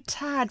 had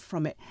retired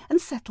from it and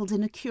settled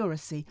in a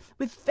curacy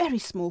with very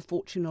small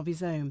fortune of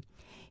his own.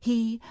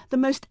 He, the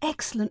most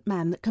excellent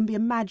man that can be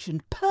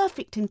imagined,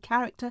 perfect in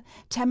character,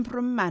 temper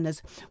and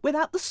manners,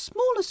 without the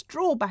smallest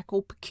drawback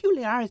or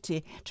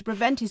peculiarity to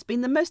prevent his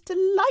being the most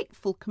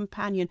delightful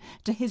companion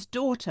to his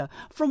daughter,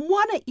 from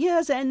one at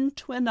year's end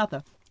to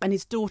another. And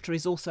his daughter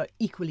is also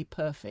equally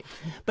perfect,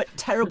 but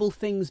terrible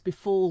things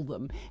befall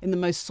them in the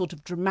most sort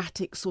of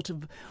dramatic sort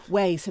of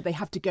way, so they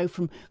have to go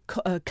from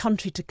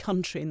country to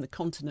country in the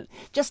continent.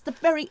 Just the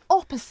very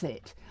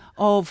opposite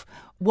of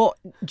what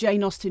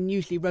Jane Austen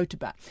usually wrote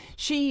about.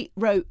 She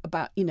wrote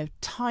about,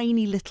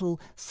 tiny little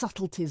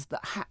subtleties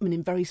that happen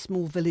in very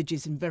small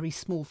villages, in very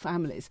small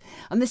families.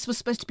 And this was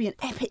supposed to be an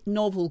epic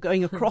novel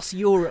going across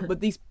Europe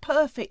with these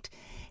perfect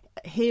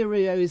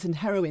heroes and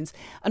heroines,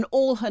 and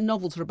all her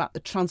novels are about the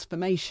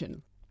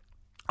transformation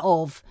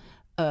of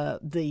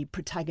the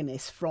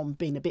protagonist from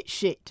being a bit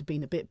shit to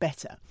being a bit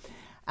better.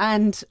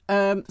 And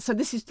so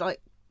this is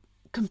like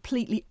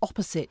completely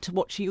opposite to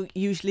what she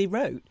usually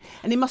wrote,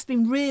 and it must have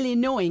been really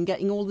annoying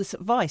getting all this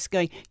advice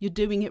going, you're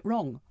doing it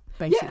wrong,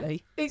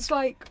 basically. Yeah, it's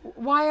like,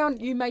 why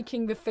aren't you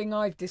making the thing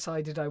I've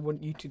decided I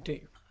want you to do?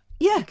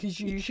 Yeah, Because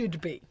you should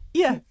be.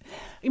 yeah.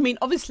 I mean,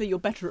 obviously you're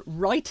better at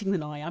writing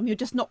than I am. You're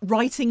just not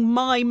writing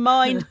my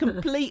mind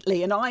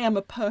completely. And I am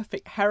a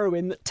perfect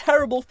heroine that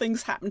terrible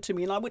things happen to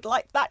me, and I would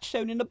like that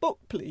shown in a book,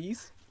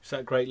 please. It's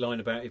that great line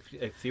about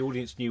if the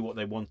audience knew what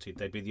they wanted,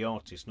 they'd be the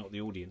artist, not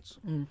the audience.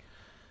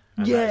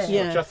 And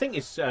Yeah. which I think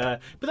is, but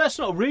that's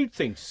not a rude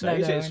thing to say, No,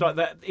 is it? no, It's no. like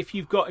that. If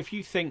you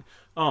think,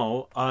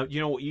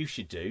 you know what you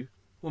should do.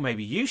 Well,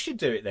 maybe you should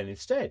do it then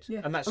instead.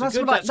 Yeah. And that's Well,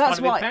 kind of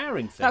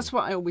empowering thing. That's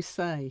what I always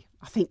say.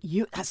 I think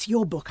that's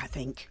your book. I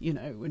think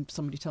when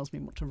somebody tells me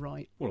what to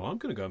write. Well, I'm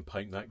going to go and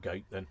paint that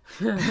gate then.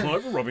 Right,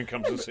 well, Robin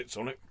comes and sits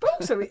on it. But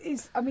also, it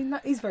is. I mean,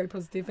 that is very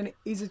positive, and it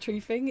is a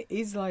true thing. It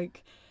is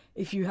like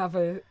if you have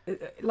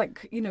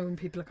when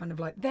people are kind of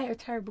like, they're a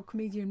terrible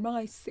comedian.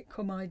 My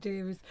sitcom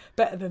idea is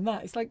better than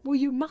that. It's like, well,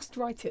 you must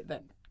write it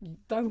then.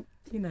 Don't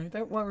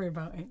worry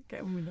about it.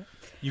 Get on with it.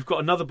 You've got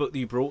another book that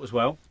you brought as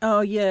well.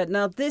 Oh yeah.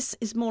 Now this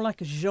is more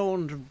like a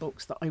genre of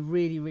books that I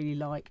really, really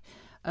like.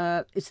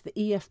 It's the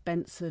E.F.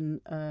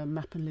 Benson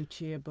Map and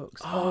Lucia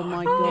books. Oh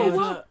my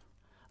God!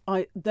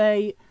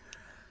 They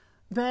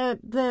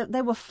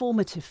were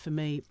formative for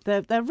me.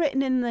 They're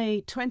written in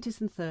the 20s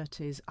and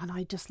 30s, and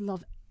I just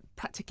love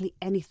practically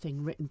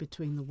anything written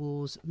between the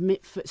wars.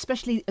 Mitford,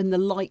 especially in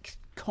the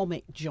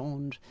comic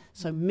genre.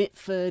 So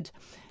Mitford,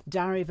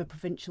 Diary of a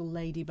Provincial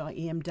Lady by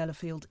E.M.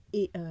 Delafield,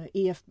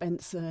 E.F.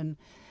 Benson,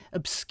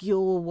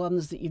 obscure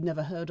ones that you've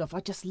never heard of.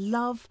 I just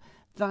love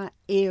that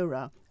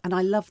era, and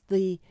I love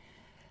the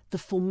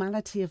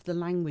formality of the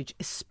language,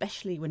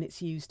 especially when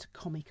it's used to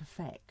comic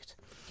effect.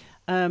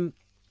 I've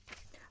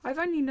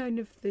only known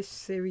of this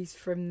series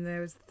from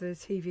there was the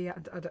TV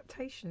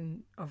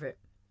adaptation of it.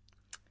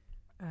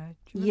 Do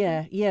you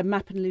remember? Yeah,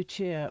 Map and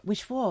Lucia,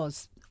 which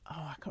was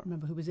I can't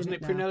remember who was in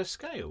Wasn't it. it now. Prunella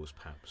Scales,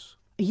 perhaps?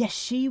 Yes,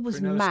 she was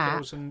Prunella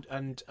Map. Scales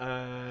and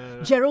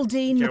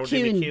Geraldine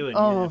Geraldine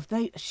McEwen.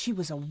 McEwen, She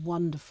was a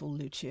wonderful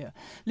Lucia.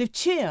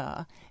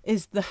 Lucia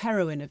is the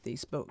heroine of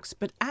these books,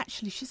 but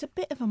actually she's a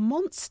bit of a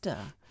monster.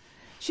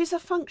 She's a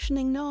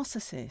functioning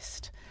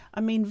narcissist.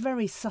 I mean,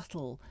 very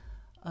subtle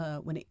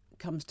when it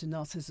comes to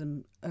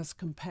narcissism as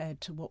compared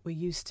to what we're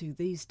used to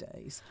these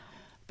days.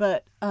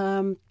 But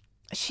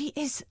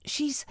she's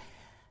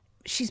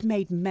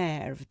made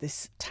mayor of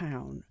this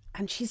town,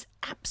 and she's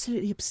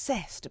absolutely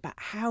obsessed about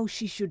how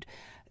she should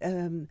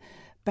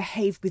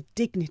behave with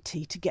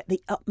dignity to get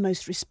the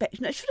utmost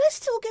respect. Now, should I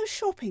still go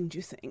shopping, do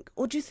you think?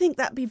 Or do you think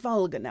that'd be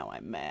vulgar now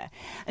I'm mayor?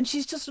 And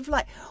she's just sort of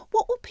like,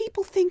 what will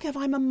people think if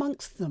I'm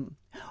amongst them?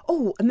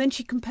 Oh, and then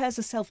she compares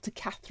herself to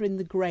Catherine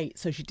the Great,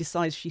 so she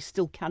decides she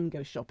still can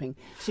go shopping,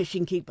 so she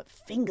can keep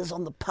fingers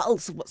on the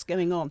pulse of what's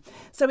going on.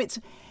 So it's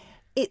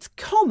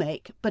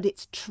comic, but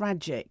it's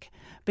tragic,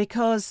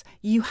 because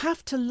you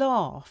have to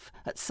laugh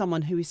at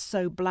someone who is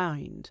so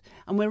blind,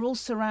 and we're all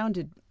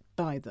surrounded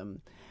by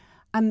them.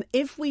 And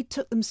if we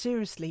took them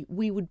seriously,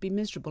 we would be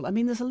miserable. I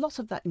mean, there's a lot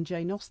of that in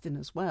Jane Austen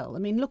as well. I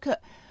mean, look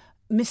at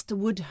Mr.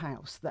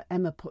 Woodhouse that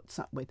Emma puts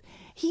up with.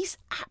 He's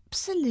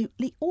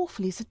absolutely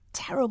awful. He's a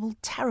terrible,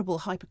 terrible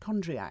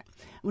hypochondriac.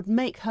 It would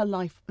make her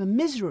life a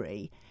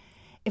misery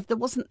if there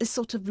wasn't this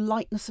sort of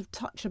lightness of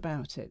touch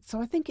about it.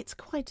 So I think it's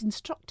quite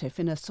instructive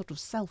in a sort of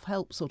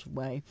self-help sort of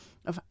way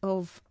of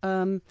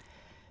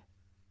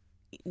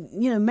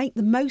make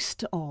the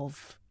most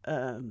of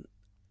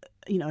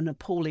an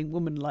appalling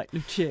woman like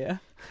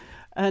Lucia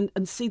and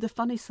see the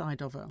funny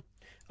side of her.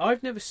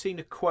 I've never seen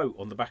a quote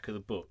on the back of the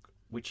book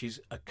which is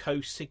a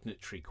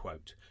co-signatory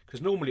quote,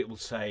 because normally it will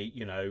say,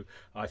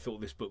 I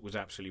thought this book was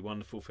absolutely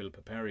wonderful,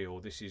 Philippa Perry,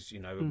 or this is,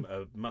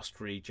 a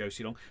must-read,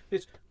 Josie Long.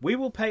 We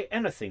will pay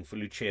anything for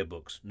Lucia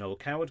books. Noel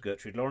Coward,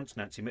 Gertrude Lawrence,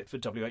 Nancy Mitford,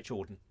 W.H.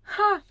 Auden.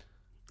 Ha!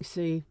 You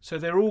see, so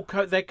they're all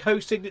they're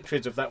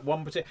co-signatories of that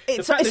one particular.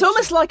 It's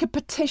almost like a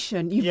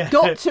petition. You've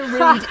got to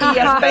read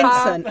E.F.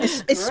 Benson,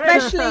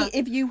 especially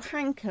if you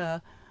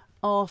hanker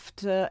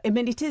after. I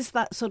mean, it is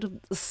that sort of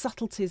the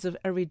subtleties of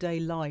everyday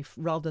life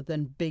rather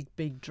than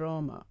big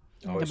drama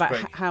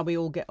about how we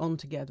all get on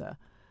together,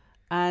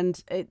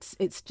 and it's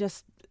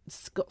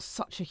got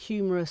such a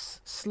humorous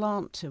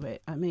slant to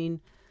it. I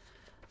mean,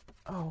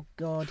 oh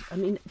God, I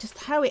mean, just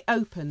how it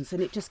opens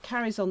and it just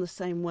carries on the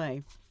same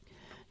way.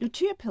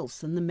 Lucia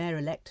Pilson, the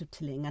mayor-elect of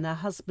Tilling, and her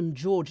husband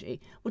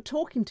Georgie were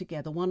talking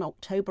together one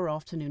October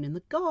afternoon in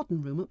the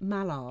garden room at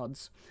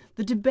Mallard's.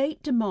 The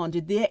debate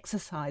demanded the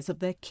exercise of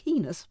their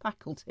keenest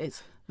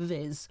faculties,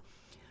 viz.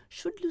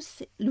 Should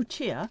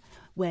Lucia,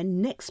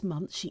 when next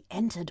month she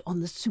entered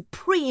on the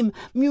supreme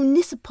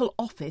municipal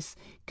office,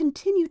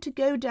 continue to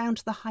go down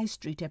to the high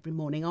street every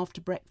morning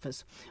after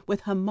breakfast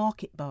with her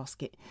market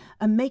basket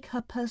and make her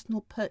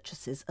personal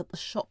purchases at the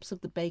shops of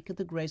the baker,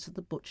 the grocer,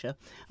 the butcher,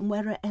 and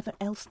wherever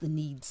else the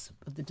needs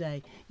of the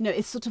day?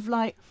 It's sort of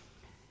like,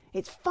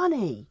 it's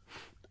funny.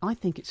 I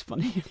think it's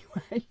funny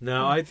anyway.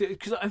 No,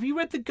 because have you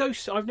read the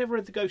Ghost? I've never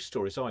read the Ghost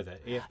Stories either.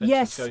 E.F. Benson's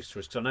Yes. Ghost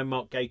Stories. Because I know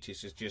Mark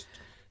Gatiss has just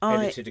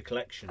edited a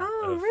collection.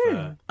 Oh, of,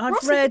 really?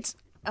 I've read.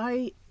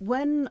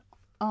 When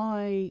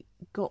I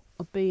got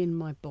a bee in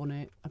my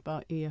bonnet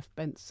about E.F.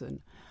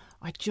 Benson,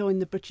 I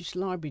joined the British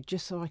Library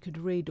just so I could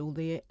read all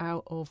the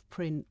out of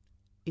print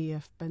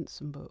E.F.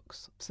 Benson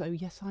books. So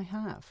yes, I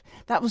have.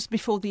 That was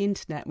before the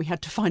internet. We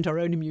had to find our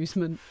own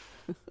amusement.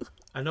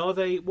 And are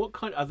they what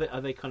kind? Are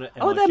they kind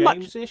of they're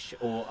James-ish,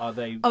 or are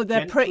they?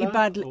 They're pretty gentler,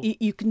 badly. or-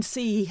 You can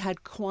see he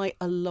had quite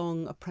a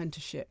long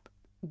apprenticeship.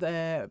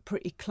 They're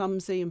pretty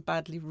clumsy and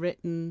badly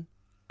written,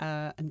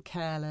 and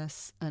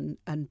careless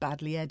and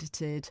badly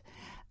edited,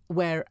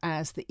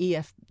 whereas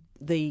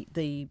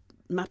the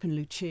Map and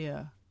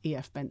Lucia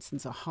E.F.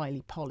 Benson's are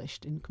highly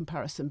polished in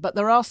comparison. But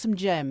there are some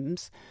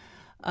gems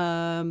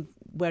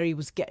where he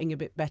was getting a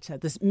bit better.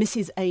 There's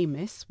Mrs.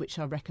 Amos, which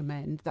I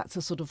recommend. That's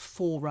a sort of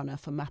forerunner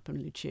for Map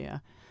and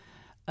Lucia.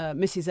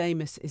 Mrs.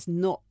 Amos is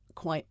not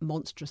quite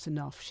monstrous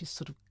enough. She's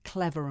sort of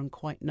clever and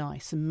quite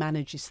nice and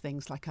manages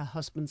things like her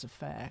husband's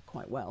affair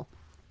quite well.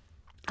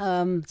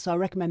 So I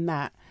recommend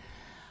that.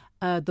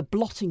 The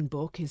Blotting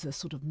Book is a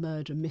sort of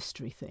murder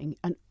mystery thing.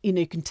 And,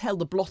 you can tell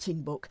the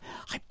Blotting Book,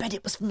 I bet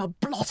it was from a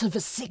blot of a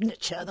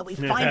signature that we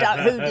find out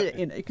who did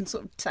it. You can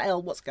sort of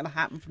tell what's going to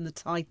happen from the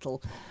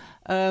title.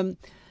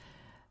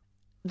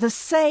 The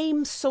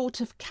same sort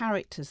of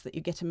characters that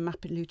you get in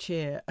Map and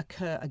Lucia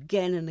occur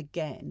again and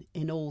again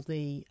in all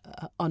the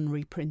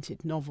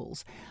unreprinted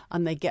novels.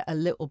 And they get a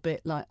little bit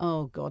like,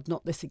 oh, God,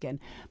 not this again.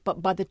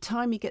 But by the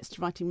time he gets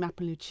to writing Map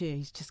and Lucia,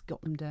 he's just got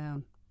them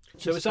down.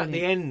 So was that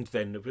the end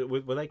then?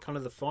 Were they kind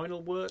of the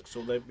final works?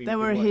 Or they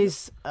were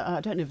his... I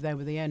don't know if they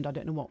were the end. I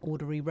don't know what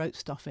order he wrote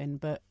stuff in,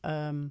 but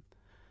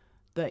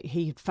that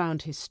he had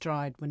found his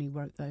stride when he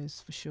wrote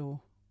those, for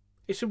sure.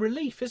 It's a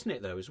relief, isn't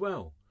it, though, as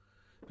well?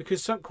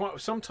 Because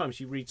sometimes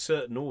you read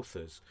certain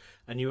authors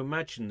and you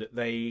imagine that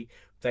they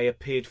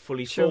appeared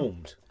fully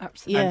formed.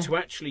 Absolutely. And to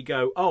actually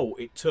go, oh,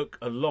 it took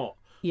a lot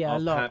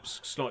of lot. perhaps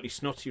slightly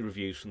snotty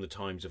reviews from the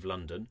Times of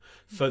London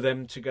for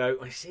them to go,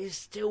 this is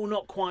still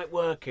not quite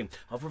working.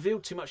 I've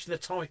revealed too much in the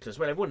title as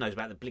well. Everyone knows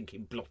about the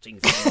blinking blotting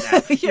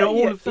thing now.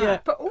 All of that. Yeah.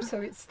 But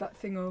also it's that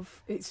thing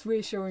of, it's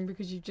reassuring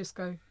because you just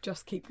go,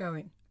 just keep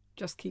going.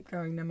 Just keep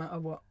going no matter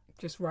what.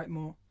 Just write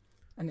more.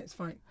 And it's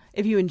fine.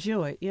 If you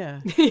enjoy it,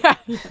 yeah. Yeah.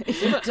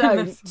 If you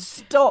don't,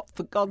 stop,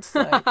 for God's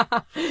sake.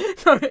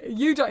 No,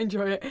 you don't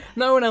enjoy it.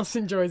 No one else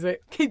enjoys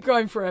it. Keep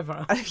going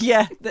forever.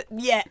 Yeah.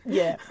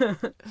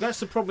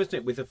 That's the problem, isn't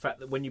it, with the fact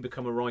that when you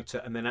become a writer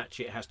and then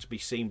actually it has to be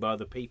seen by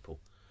other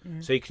people.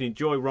 So you can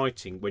enjoy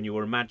writing when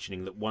you're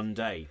imagining that one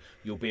day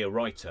you'll be a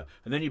writer.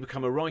 And then you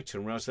become a writer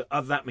and realise that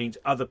that means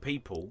other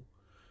people,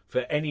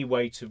 for any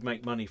way to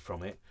make money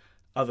from it,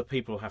 other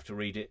people have to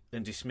read it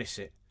and dismiss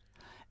it.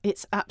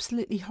 It's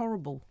absolutely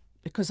horrible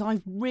because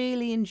I've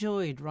really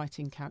enjoyed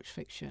writing couch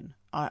fiction.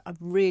 I've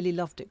really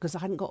loved it because I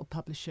hadn't got a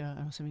publisher and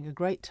I was having a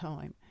great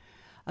time.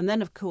 And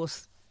then, of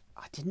course,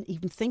 I didn't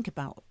even think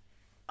about,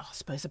 I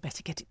suppose I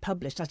better get it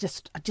published. I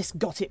just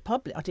got it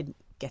published. I didn't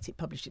get it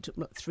published. It took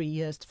like 3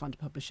 years to find a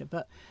publisher.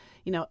 But,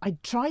 I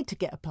tried to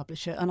get a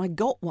publisher and I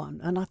got one.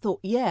 And I thought,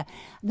 yeah.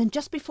 And then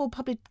just before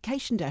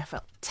publication day, I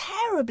felt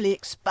terribly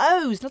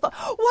exposed. And I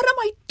thought, what am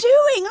I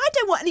doing? I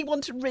don't want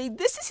anyone to read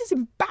this. This is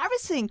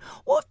embarrassing.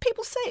 What if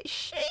people say it's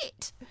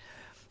shit?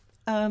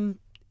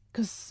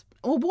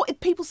 Or what if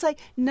people say,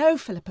 no,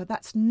 Philippa,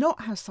 that's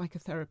not how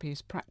psychotherapy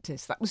is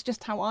practiced. That was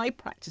just how I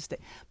practiced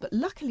it. But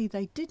luckily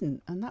they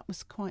didn't, and that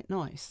was quite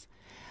nice.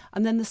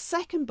 And then the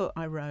second book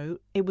I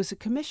wrote, it was a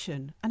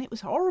commission, and it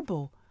was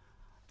horrible.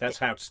 That's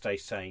How to Stay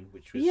Sane,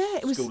 which was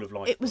School of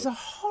Life. It was a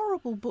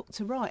horrible book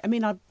to write. I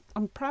mean,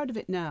 I'm proud of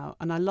it now,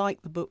 and I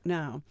like the book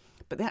now.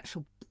 But the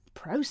actual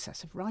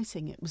process of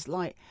writing it was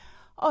like,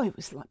 it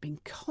was like being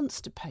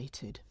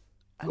constipated.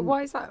 But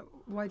why is that?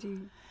 Why do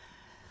you...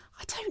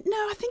 I don't know.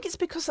 I think it's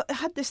because I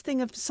had this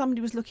thing of somebody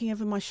was looking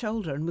over my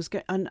shoulder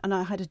and and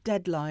I had a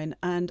deadline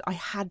and I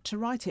had to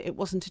write it. It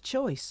wasn't a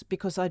choice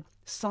because I'd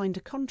signed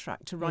a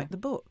contract to write the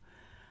book.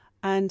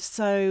 And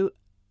so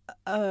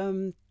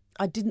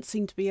I didn't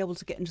seem to be able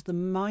to get into the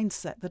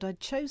mindset that I'd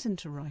chosen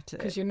to write it.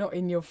 Because you're not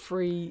in your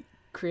free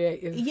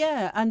creative...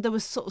 Yeah, and there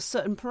was sort of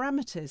certain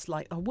parameters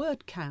like a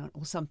word count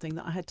or something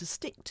that I had to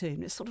stick to.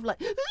 And it's sort of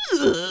like...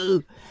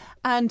 Ugh!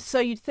 And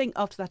so you'd think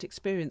after that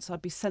experience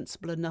I'd be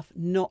sensible enough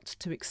not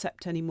to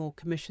accept any more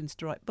commissions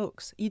to write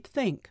books. You'd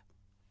think.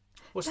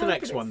 What's the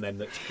next one then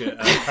that's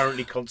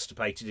currently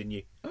constipated in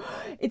you?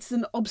 It's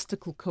an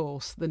obstacle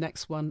course, the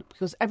next one,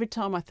 because every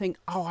time I think,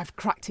 I've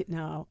cracked it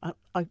now,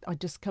 I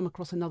just come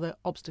across another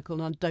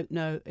obstacle and I don't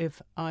know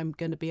if I'm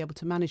going to be able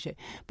to manage it.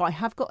 But I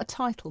have got a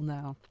title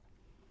now.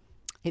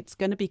 It's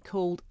going to be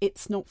called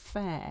It's Not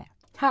Fair.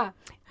 Ha!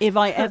 If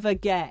I ever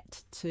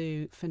get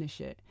to finish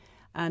it.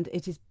 And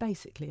it is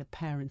basically a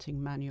parenting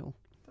manual.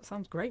 That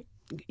sounds great.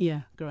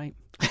 Yeah, great.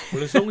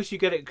 Well, as long as you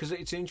get it, because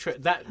it's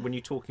interesting that when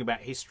you're talking about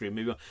history and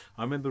moving on,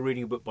 I remember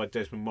reading a book by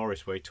Desmond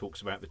Morris where he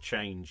talks about the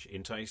change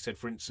in time. He said,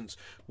 for instance,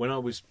 when he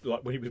was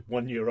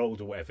 1 year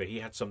old or whatever, he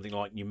had something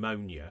like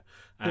pneumonia,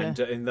 and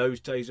in those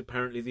days,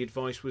 apparently, the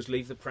advice was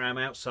leave the pram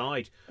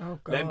outside. Oh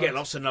God! Let him get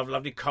lots of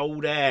lovely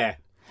cold air.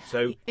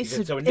 So he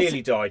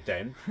nearly died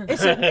then.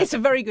 It's a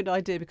very good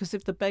idea because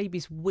if the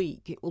baby's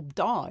weak, it will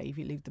die if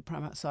you leave the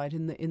pram outside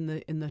in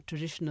the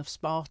tradition of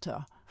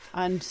Sparta,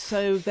 and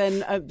so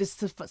then it's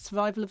the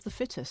survival of the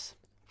fittest.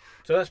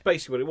 So that's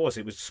basically what it was.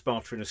 It was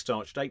Sparta in a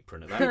starched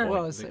apron at that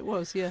point. It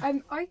was, yeah.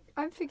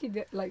 I'm thinking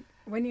that, like,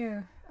 when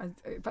you're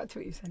back to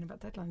what you were saying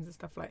about deadlines and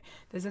stuff, like,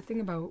 there's a thing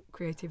about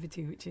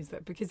creativity, which is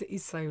that because it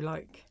is so,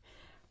 like,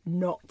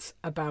 not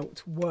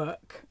about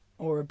work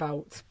or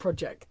about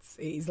projects.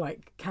 It is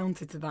like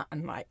counter to that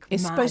and like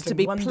It's mad supposed to and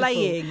be wonderful.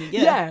 playing.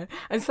 Yeah.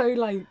 And so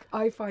like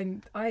I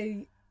find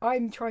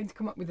I'm trying to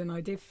come up with an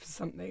idea for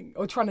something,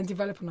 or trying to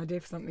develop an idea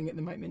for something at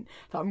the moment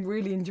that I'm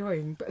really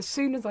enjoying. But as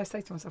soon as I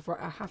say to myself,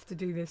 right, I have to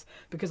do this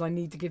because I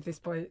need to give this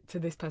to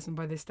this person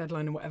by this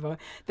deadline or whatever,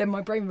 then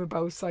my brain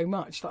rebels so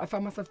much that I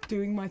found myself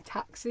doing my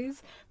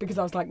taxes because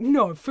I was like,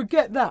 no,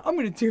 forget that. I'm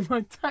going to do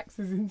my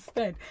taxes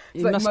instead.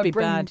 It like must my be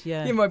brain, bad,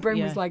 yeah. Yeah, my brain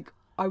Yeah. was like,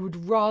 I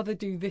would rather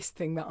do this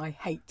thing that I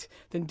hate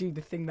than do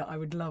the thing that I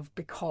would love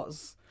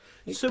because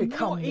it's So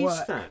become what is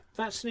work. that?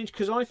 That's an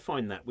because I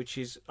find that, which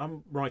is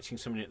I'm writing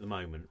something at the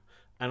moment,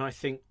 and I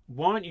think,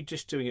 why aren't you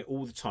just doing it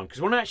all the time?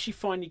 Because when I actually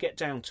finally get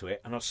down to it,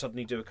 and I'll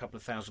suddenly do a couple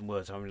of thousand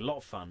words, I'm having a lot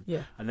of fun,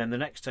 Yeah. and then the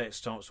next day it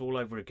starts all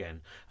over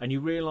again, and you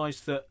realise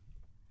that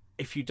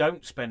if you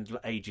don't spend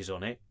ages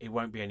on it, it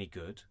won't be any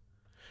good.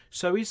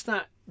 So is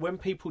that when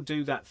people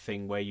do that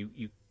thing where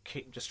you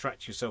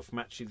distract yourself from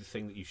actually the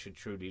thing that you should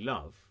truly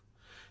love?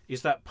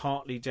 Is that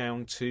partly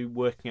down to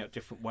working out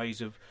different ways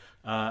of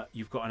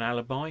you've got an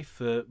alibi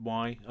for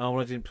why? Oh,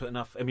 well, I didn't put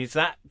enough. I mean,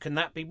 can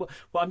that be? Well,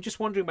 I'm just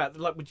wondering about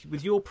like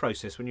with your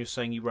process when you're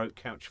saying you wrote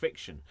Couch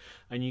Fiction,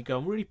 and you go,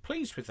 I'm really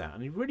pleased with that,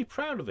 and you're really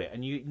proud of it,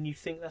 and you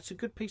think that's a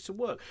good piece of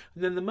work.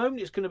 And then the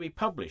moment it's going to be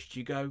published,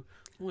 you go,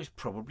 oh, it's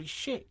probably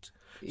shit.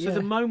 So Yeah.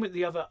 the moment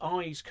the other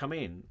eyes come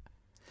in.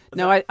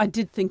 No, I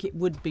did think it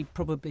would be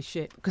probably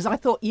shit because I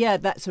thought, yeah,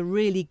 that's a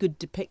really good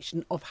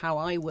depiction of how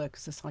I work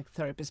as a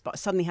psychotherapist. But I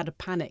suddenly had a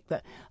panic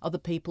that other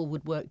people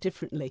would work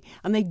differently.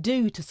 And they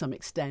do to some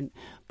extent,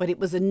 but it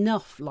was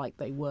enough like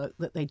they work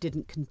that they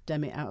didn't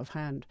condemn it out of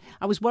hand.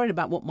 I was worried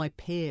about what my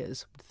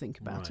peers would think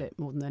about Right. it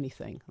more than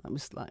anything. That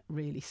was like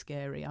really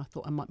scary. I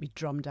thought I might be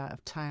drummed out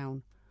of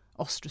town,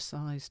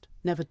 ostracised,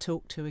 never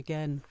talked to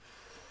again.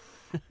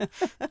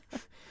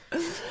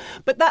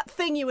 But that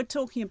thing you were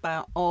talking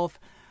about of,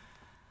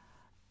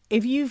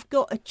 if you've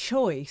got a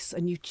choice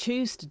and you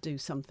choose to do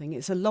something,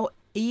 it's a lot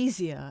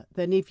easier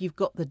than if you've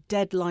got the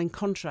deadline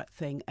contract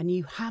thing and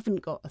you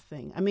haven't got a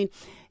thing. I mean,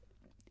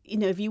 you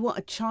know, if you want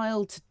a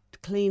child to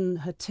clean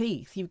her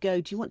teeth, you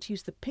go, do you want to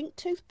use the pink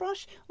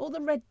toothbrush or the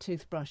red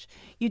toothbrush?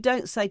 You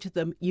don't say to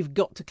them, you've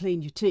got to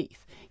clean your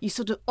teeth. You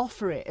sort of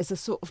offer it as a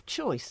sort of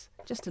choice.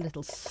 Just a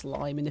little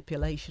sly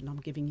manipulation I'm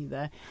giving you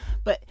there.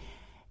 But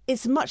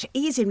it's much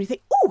easier when you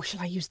think, oh, shall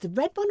I use the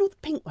red one or the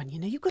pink one? You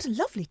know, you've got a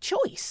lovely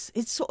choice.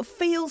 It sort of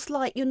feels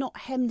like you're not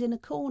hemmed in a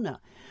corner.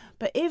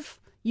 But if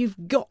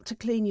you've got to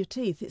clean your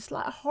teeth, it's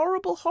like a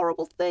horrible,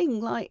 horrible thing.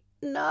 Like,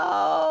 no.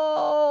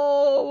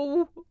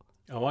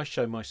 Oh, I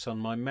show my son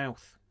my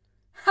mouth.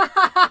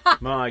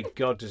 My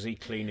God, does he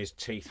clean his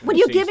teeth? when Well, he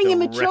you're sees giving the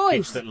him a wreckage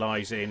choice. that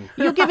lies in.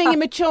 You're giving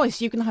him a choice.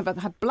 You can have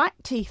black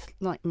teeth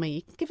like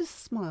me. Give us a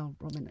smile,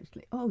 Robin,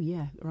 actually. Oh,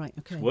 yeah, right,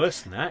 okay.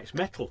 Worse than that, it's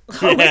metal.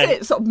 Oh, is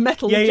it? Sort of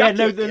metal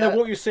jacket. No,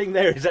 what you're seeing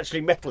there is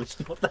actually metal. It's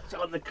not that's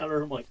on the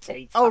colour of my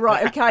teeth. Oh,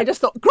 right, okay. I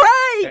just thought,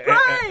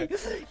 grey.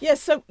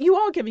 Yes, so you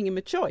are giving him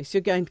a choice. You're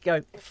going to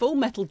go full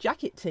metal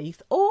jacket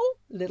teeth or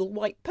little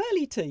white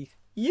pearly teeth.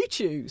 You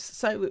choose.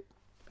 So But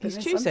he's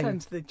then choosing.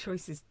 sometimes the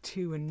choice is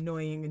too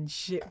annoying and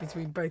shit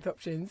between both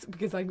options,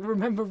 because I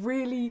remember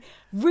really,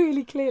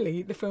 really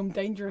clearly the film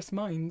Dangerous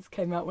Minds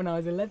came out when I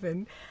was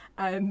 11.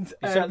 And Is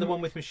that the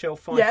one with Michelle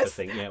Pfeiffer? yes. I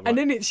think? Yeah, right. And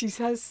in it she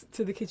says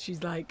to the kids,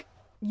 she's like,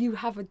 you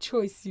have a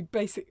choice.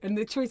 And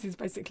the choice is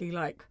basically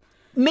like,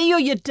 Me or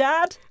your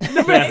dad?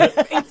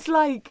 it's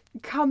like,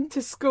 come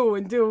to school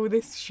and do all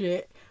this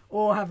shit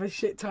or have a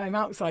shit time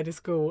outside of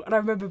school. And I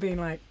remember being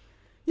like,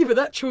 yeah, but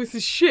that choice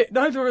is shit.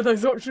 Neither of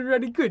those options are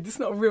any good. It's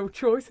not a real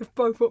choice if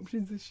both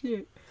options are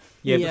shit.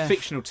 Yeah, Yeah. but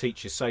fictional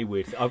teachers say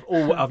weird.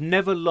 I've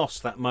never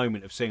lost that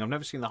moment of seeing. I've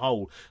never seen the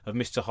whole of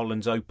Mr.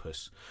 Holland's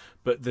Opus,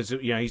 but there's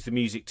he's the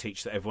music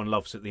teacher that everyone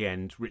loves at the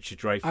end, Richard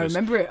Dreyfuss. I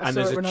remember it. I and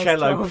saw there's it when a I was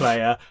cello 12.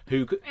 player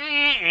who,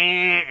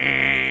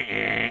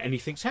 and he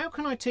thinks, how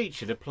can I teach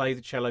her to play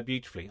the cello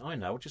beautifully? I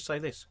know. I'll just say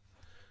this: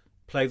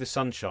 play the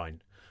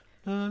Sunshine.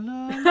 La,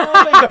 la,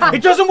 la.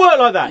 It doesn't work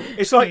like that.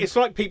 It's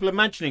like people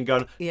imagining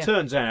going. Yeah.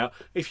 Turns out,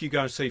 if you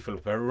go and see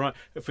Philip Perry, right,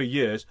 for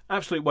years,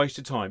 absolute waste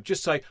of time.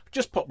 Just say,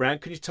 just pop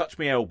round. Can you touch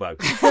me elbow?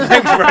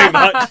 Thanks very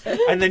much,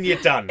 and then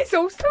you're done. It's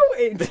all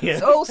sorted.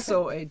 It's all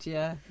sorted,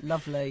 yeah.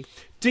 Lovely.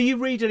 Do you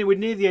read anywhere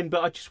near the end?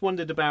 But I just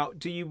wondered about.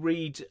 Do you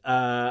read?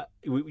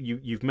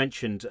 You've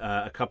mentioned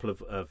a couple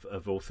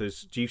of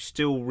authors. Do you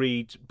still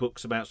read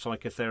books about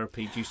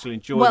psychotherapy? Do you still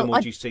enjoy them, or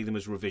do you see them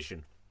as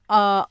revision?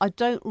 I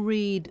don't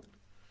read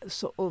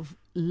sort of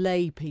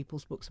lay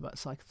people's books about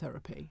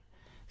psychotherapy.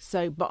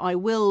 But I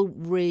will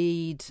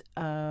read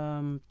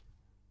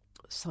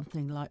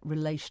something like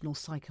Relational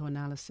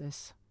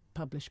Psychoanalysis,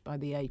 published by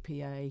the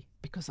APA,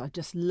 because I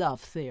just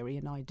love theory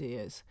and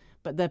ideas.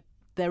 But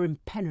they're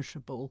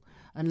impenetrable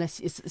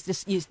unless it's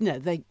just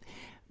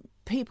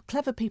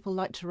clever people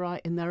like to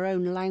write in their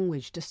own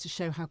language just to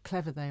show how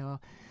clever they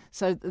are.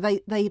 So they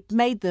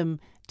made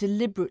them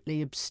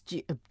deliberately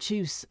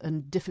obtuse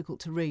and difficult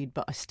to read,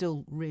 but I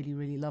still really,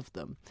 really love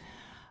them.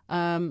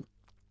 And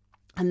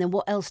then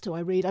what else do I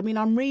read? I mean,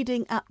 I'm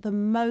reading at the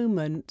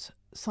moment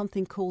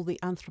something called The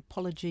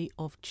Anthropology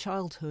of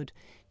Childhood,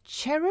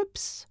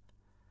 Cherubs,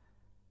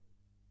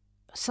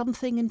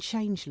 Something and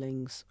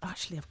Changelings.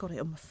 Actually, I've got it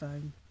on my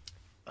phone.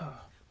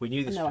 We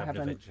knew this No, would I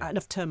happen haven't. eventually.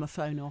 I've turned my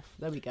phone off.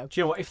 There we go. Do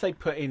you know what? If they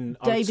put in...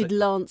 I would David say-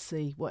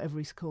 Lancey, whatever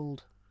he's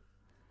called.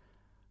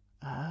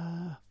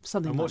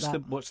 Something And like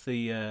that. what's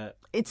the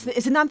It's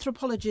an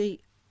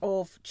anthropology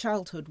of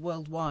childhood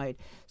worldwide.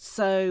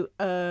 So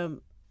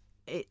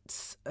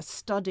it's a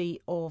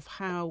study of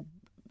how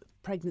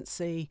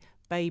pregnancy,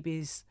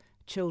 babies,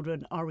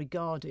 children are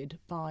regarded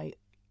by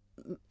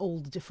all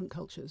the different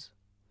cultures.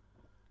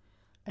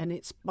 And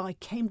it's by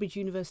Cambridge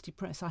University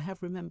Press. I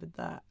have remembered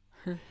that.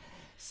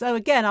 So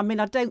again, I mean,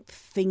 I don't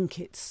think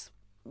it's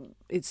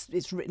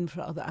written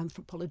for other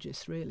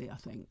anthropologists, really. I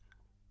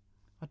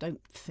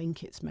don't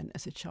think it's meant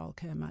as a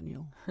childcare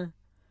manual.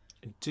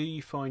 Do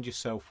you find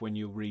yourself when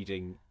you're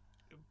reading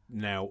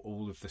now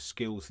all of the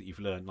skills that you've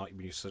learned, like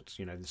when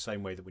you know, in the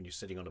same way that when you're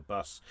sitting on a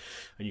bus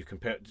and you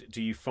compare,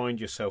 do you find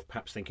yourself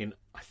perhaps thinking,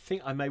 I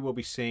think I may well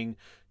be seeing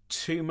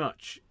too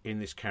much in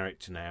this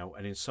character now,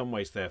 and in some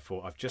ways,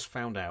 therefore, I've just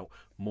found out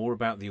more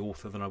about the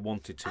author than I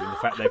wanted to, and the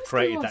fact they've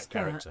created that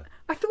character.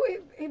 I thought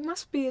it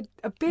must be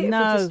a bit of a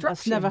No, distraction.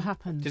 that's never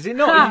happened. Does it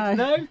not?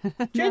 No?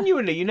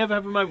 Genuinely, you never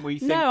have a moment where you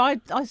think... No,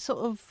 I sort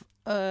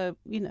of,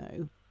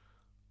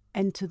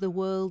 enter the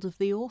world of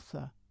the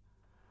author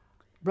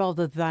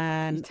rather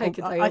than... You take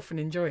a day off and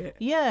enjoy it.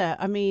 Yeah,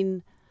 I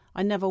mean,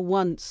 I never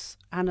once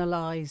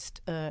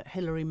analysed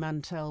Hilary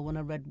Mantel when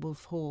I read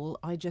Wolf Hall.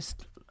 I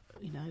just,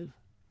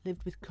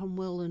 lived with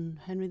Cromwell and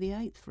Henry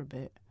VIII for a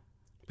bit.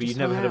 But you Just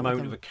never hung had a out with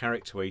moment of them. a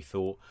character where you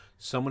thought,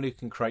 someone who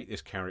can create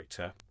this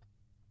character,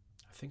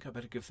 I think I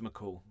better give them a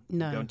call.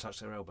 No. Go and touch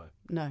their elbow.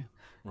 No,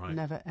 Right.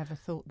 never ever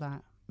thought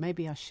that.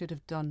 Maybe I should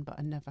have done, but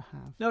I never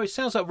have. No, it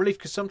sounds like relief,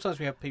 because sometimes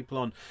we have people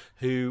on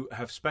who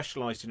have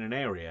specialised in an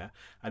area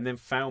and then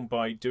found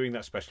by doing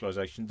that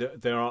specialisation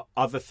that there are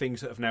other things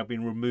that have now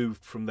been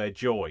removed from their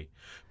joy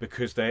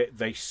because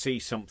they see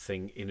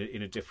something in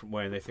a different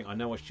way and they think, I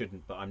know I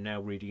shouldn't, but I'm now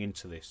reading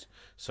into this,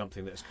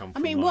 something that's come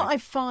from What I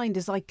find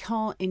is I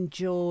can't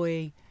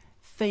enjoy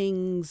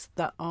things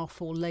that are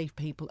for lay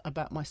people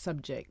about my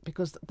subject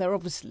because they're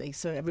obviously,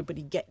 so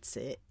everybody gets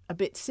it, a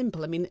bit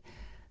simple. I mean,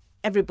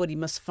 everybody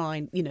must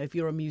find, if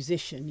you're a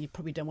musician, you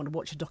probably don't want to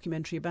watch a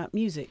documentary about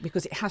music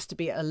because it has to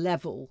be at a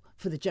level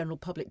for the general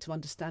public to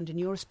understand and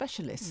you're a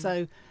specialist.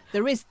 So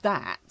there is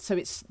that.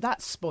 So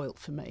that's spoilt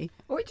for me.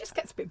 Or it just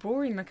gets a bit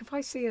boring. Like if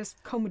I see a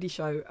comedy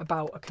show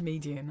about a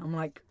comedian, I'm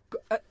like,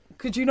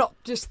 could you not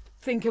just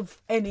think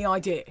of any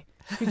idea?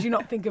 Could you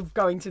not think of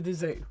going to the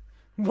zoo?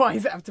 Why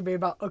does it have to be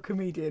about a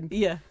comedian?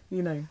 Yeah.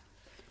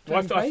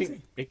 Well, I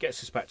think it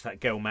gets us back to that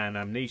girl-man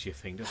amnesia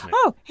thing, doesn't it?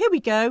 Oh, here we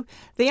go.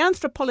 The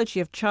Anthropology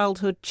of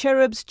Childhood,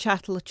 Cherubs,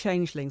 Chattel,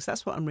 Changelings.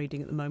 That's what I'm reading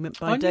at the moment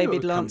by I knew David it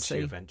would come to Lancey.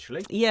 you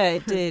eventually. Yeah,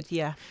 it did,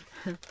 yeah.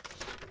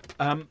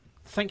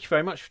 Thank you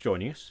very much for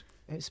joining us.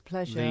 It's a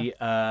pleasure.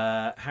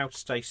 The How to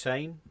Stay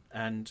Sane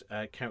and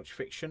Couch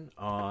Fiction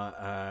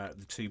are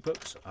the two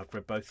books. I've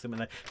read both of them.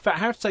 In fact,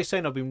 How to Stay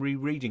Sane I've been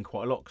rereading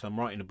quite a lot because I'm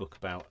writing a book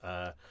about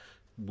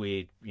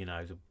weird,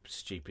 the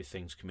stupid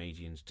things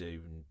comedians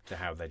do and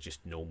how they're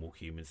just normal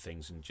human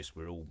things and just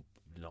we're all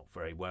not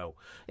very well.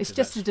 It's So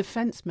just a that's-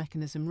 defence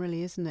mechanism,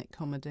 really, isn't it,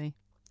 comedy?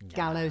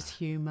 Gallows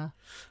humour.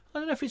 I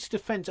don't know if it's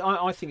defence.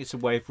 I think it's a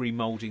way of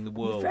remoulding the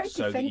world very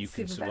so that you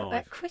can defensive about survive.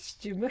 that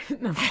question.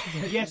 No.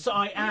 Yes,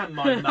 I am,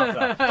 my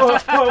mother.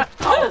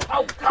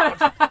 oh,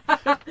 God.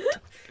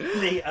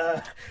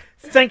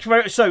 Thank you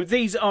very much. So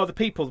these are the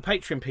people, the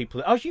Patreon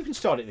people. Oh, you can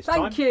start it this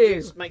time. Thank you.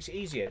 It makes it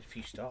easier if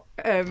you start.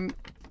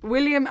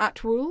 William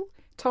Atwell,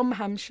 Tom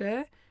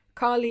Hampshire,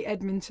 Carly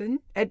Edmondson,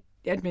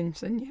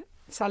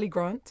 Sally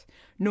Grant,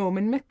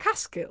 Norman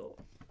McCaskill.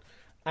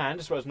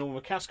 And as well as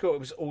Norma McCaskill, it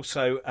was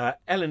also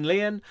Ellen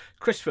Leon,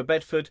 Christopher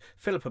Bedford,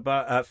 Philip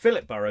Burrow,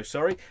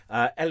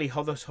 Ellie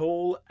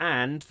Hothershall,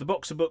 and the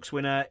Box of Books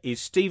winner is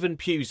Stephen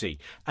Pusey.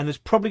 And there's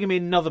probably going to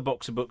be another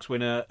Box of Books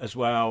winner as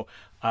well,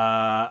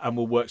 and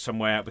we'll work some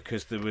way out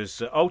because there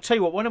was... I'll tell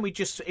you what, why don't we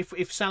just...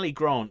 If Sally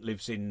Grant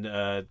lives in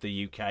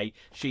the UK,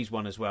 she's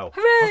one as well.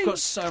 Hooray! I've got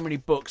so many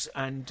books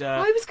and...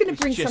 I was going to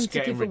bring it's just some to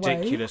getting give away.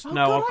 ridiculous. Oh,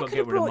 No, God, I've I got to could get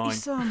have rid of brought you mine.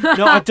 some.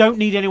 No, I don't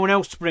need anyone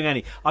else to bring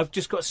any. I've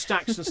just got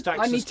stacks and stacks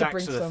I and need to stacks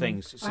bring of the some.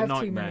 things. It's I a have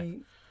nightmare. too many.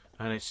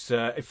 And it's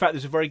in fact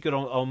there's a very good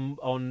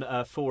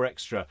on 4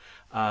 Extra.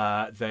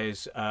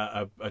 There's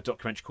a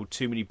documentary called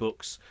Too Many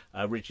Books,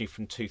 originally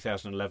from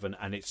 2011,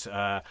 and it's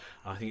I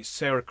think it's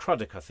Sarah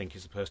Cruddock, I think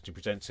is the person who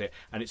presents it,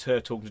 and it's her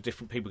talking to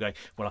different people going,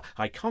 well,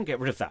 I can't get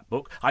rid of that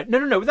book.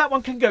 No, that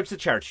one can go to the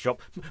charity shop.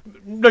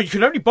 No, you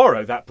can only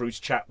borrow that, Bruce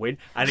Chatwin.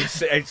 And it's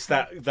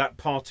that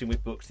parting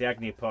with books, the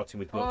agony of parting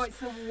with Oh, books. it's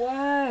the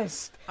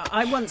worst.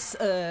 I once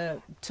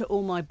took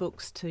all my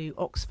books to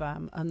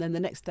Oxfam and then the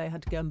next day I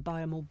had to go and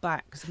buy them all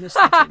back because I missed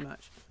them too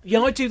much.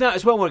 Yeah, I do that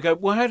as well. When I go,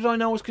 well, how did I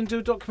know I was going to do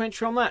a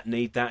documentary on that?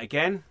 Need that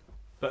again.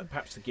 But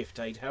perhaps the gift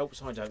aid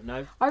helps. I don't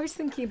know. I was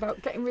thinking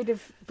about getting rid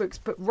of books,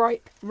 but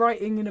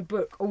writing in a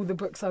book all the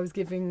books I was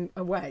giving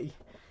away.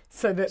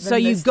 So that So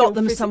then you've they're got still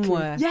them physically-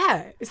 somewhere.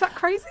 Yeah, is that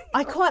crazy?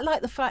 I quite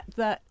like the fact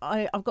that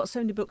I've got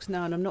so many books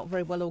now and I'm not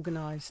very well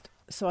organised,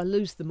 so I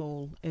lose them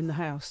all in the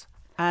house.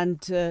 And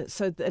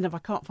and if I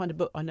can't find a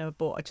book I never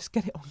bought, I just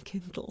get it on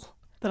Kindle.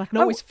 Then I can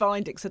always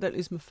find it because I don't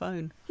lose my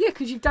phone. Yeah,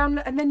 because you've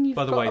downloaded and then you've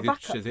By the got way, a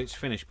backup. it's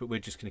finished, but we're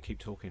just going to keep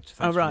talking. So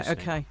Oh, thanks for right, listening.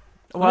 okay.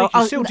 Well,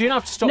 you still do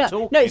have to stop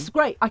talking. No, it's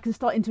great. I can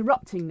start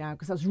interrupting now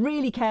because I was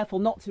really careful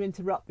not to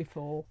interrupt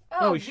before.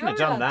 Oh, you shouldn't have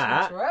done you're allowed to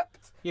that. interrupt.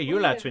 Yeah, you're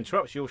allowed to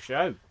interrupt. It's your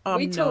show.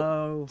 We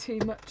no. talk too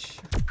much.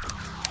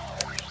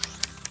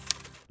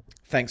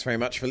 Thanks very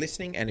much for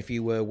listening, and if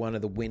you were one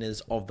of the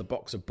winners of the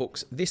box of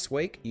books this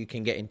week, you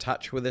can get in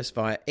touch with us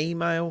via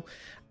email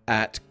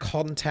at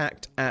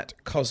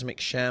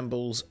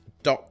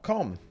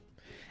contact@cosmicshambles.com.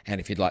 And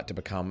if you'd like to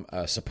become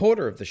a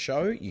supporter of the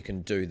show, you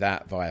can do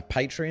that via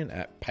Patreon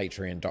at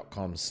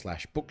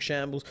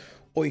patreon.com/bookshambles,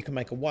 or you can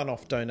make a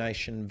one-off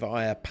donation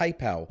via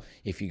PayPal.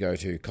 If you go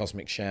to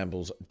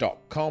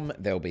cosmicshambles.com,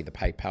 there'll be the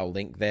PayPal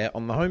link there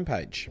on the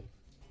homepage.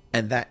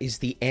 And that is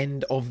the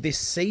end of this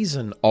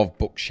season of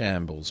Book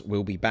Shambles.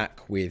 We'll be back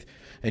with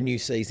a new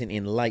season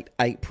in late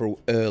April,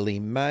 early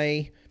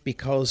May,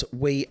 because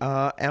we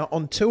are out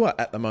on tour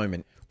at the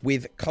moment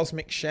with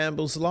Cosmic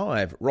Shambles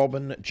Live.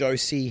 Robin,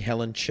 Josie,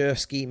 Helen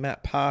Chersky,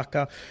 Matt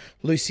Parker,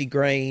 Lucy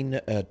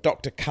Green,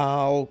 Dr.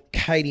 Carl,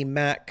 Katie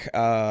Mack,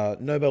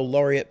 Nobel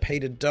laureate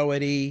Peter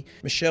Doherty,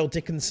 Michelle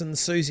Dickinson,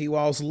 Susie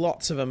Wiles,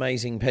 lots of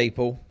amazing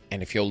people.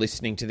 And if you're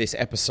listening to this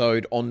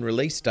episode on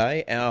release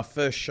day, our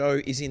first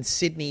show is in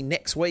Sydney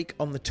next week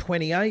on the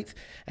 28th,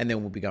 and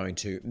then we'll be going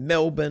to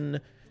Melbourne,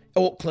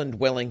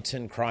 Auckland,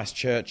 Wellington,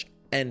 Christchurch,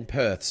 and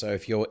Perth. So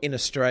if you're in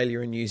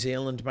Australia and New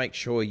Zealand, make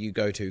sure you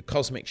go to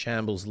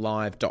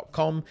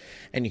cosmicshambleslive.com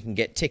and you can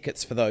get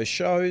tickets for those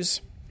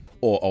shows.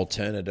 Or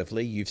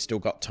alternatively, you've still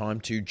got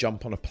time to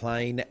jump on a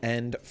plane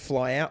and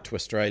fly out to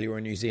Australia or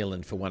New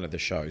Zealand for one of the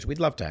shows. We'd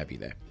love to have you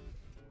there.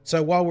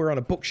 So while we're on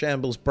a Book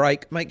Shambles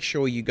break, make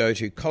sure you go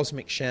to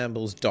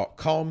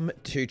cosmicshambles.com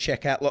to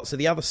check out lots of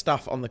the other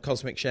stuff on the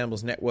Cosmic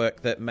Shambles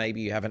network that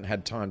maybe you haven't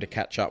had time to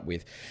catch up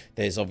with.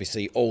 There's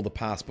obviously all the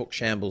past Book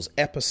Shambles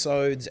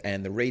episodes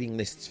and the reading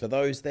lists for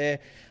those there.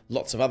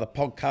 Lots of other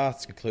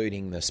podcasts,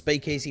 including the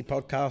Speakeasy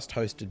podcast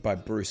hosted by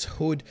Bruce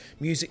Hood,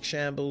 Music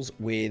Shambles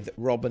with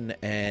Robin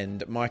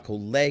and Michael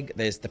Legg.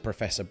 There's the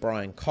Professor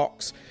Brian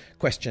Cox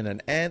Question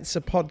and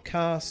Answer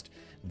podcast.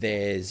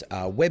 There's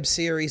a web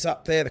series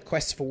up there, the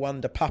Quest for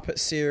Wonder puppet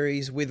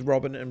series with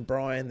Robin and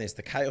Brian. There's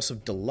the Chaos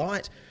of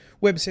Delight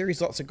web series,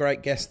 lots of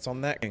great guests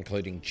on that,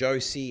 including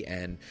Josie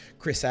and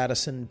Chris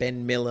Addison,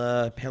 Ben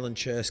Miller, Helen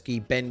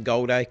Chersky, Ben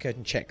Goldacre,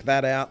 and check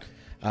that out.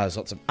 There's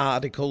lots of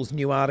articles,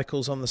 new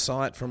articles on the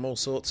site from all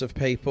sorts of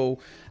people.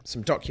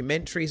 Some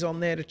documentaries on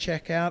there to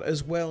check out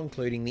as well,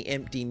 including The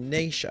Empty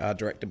Niche,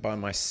 directed by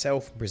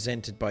myself,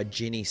 presented by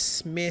Ginny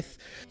Smith.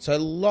 So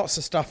lots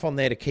of stuff on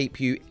there to keep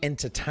you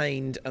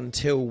entertained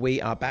until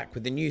we are back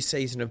with the new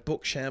season of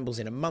Book Shambles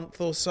in a month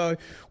or so,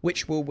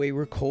 which we'll be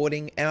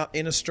recording out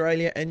in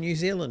Australia and New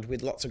Zealand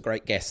with lots of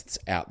great guests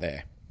out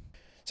there.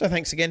 So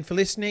thanks again for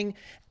listening,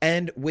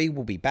 and we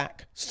will be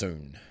back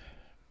soon.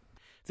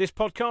 This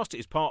podcast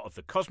is part of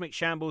the Cosmic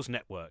Shambles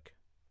Network.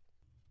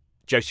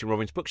 Josie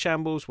Robin's Book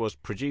Shambles was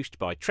produced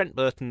by Trent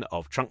Burton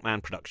of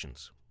Trunkman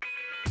Productions.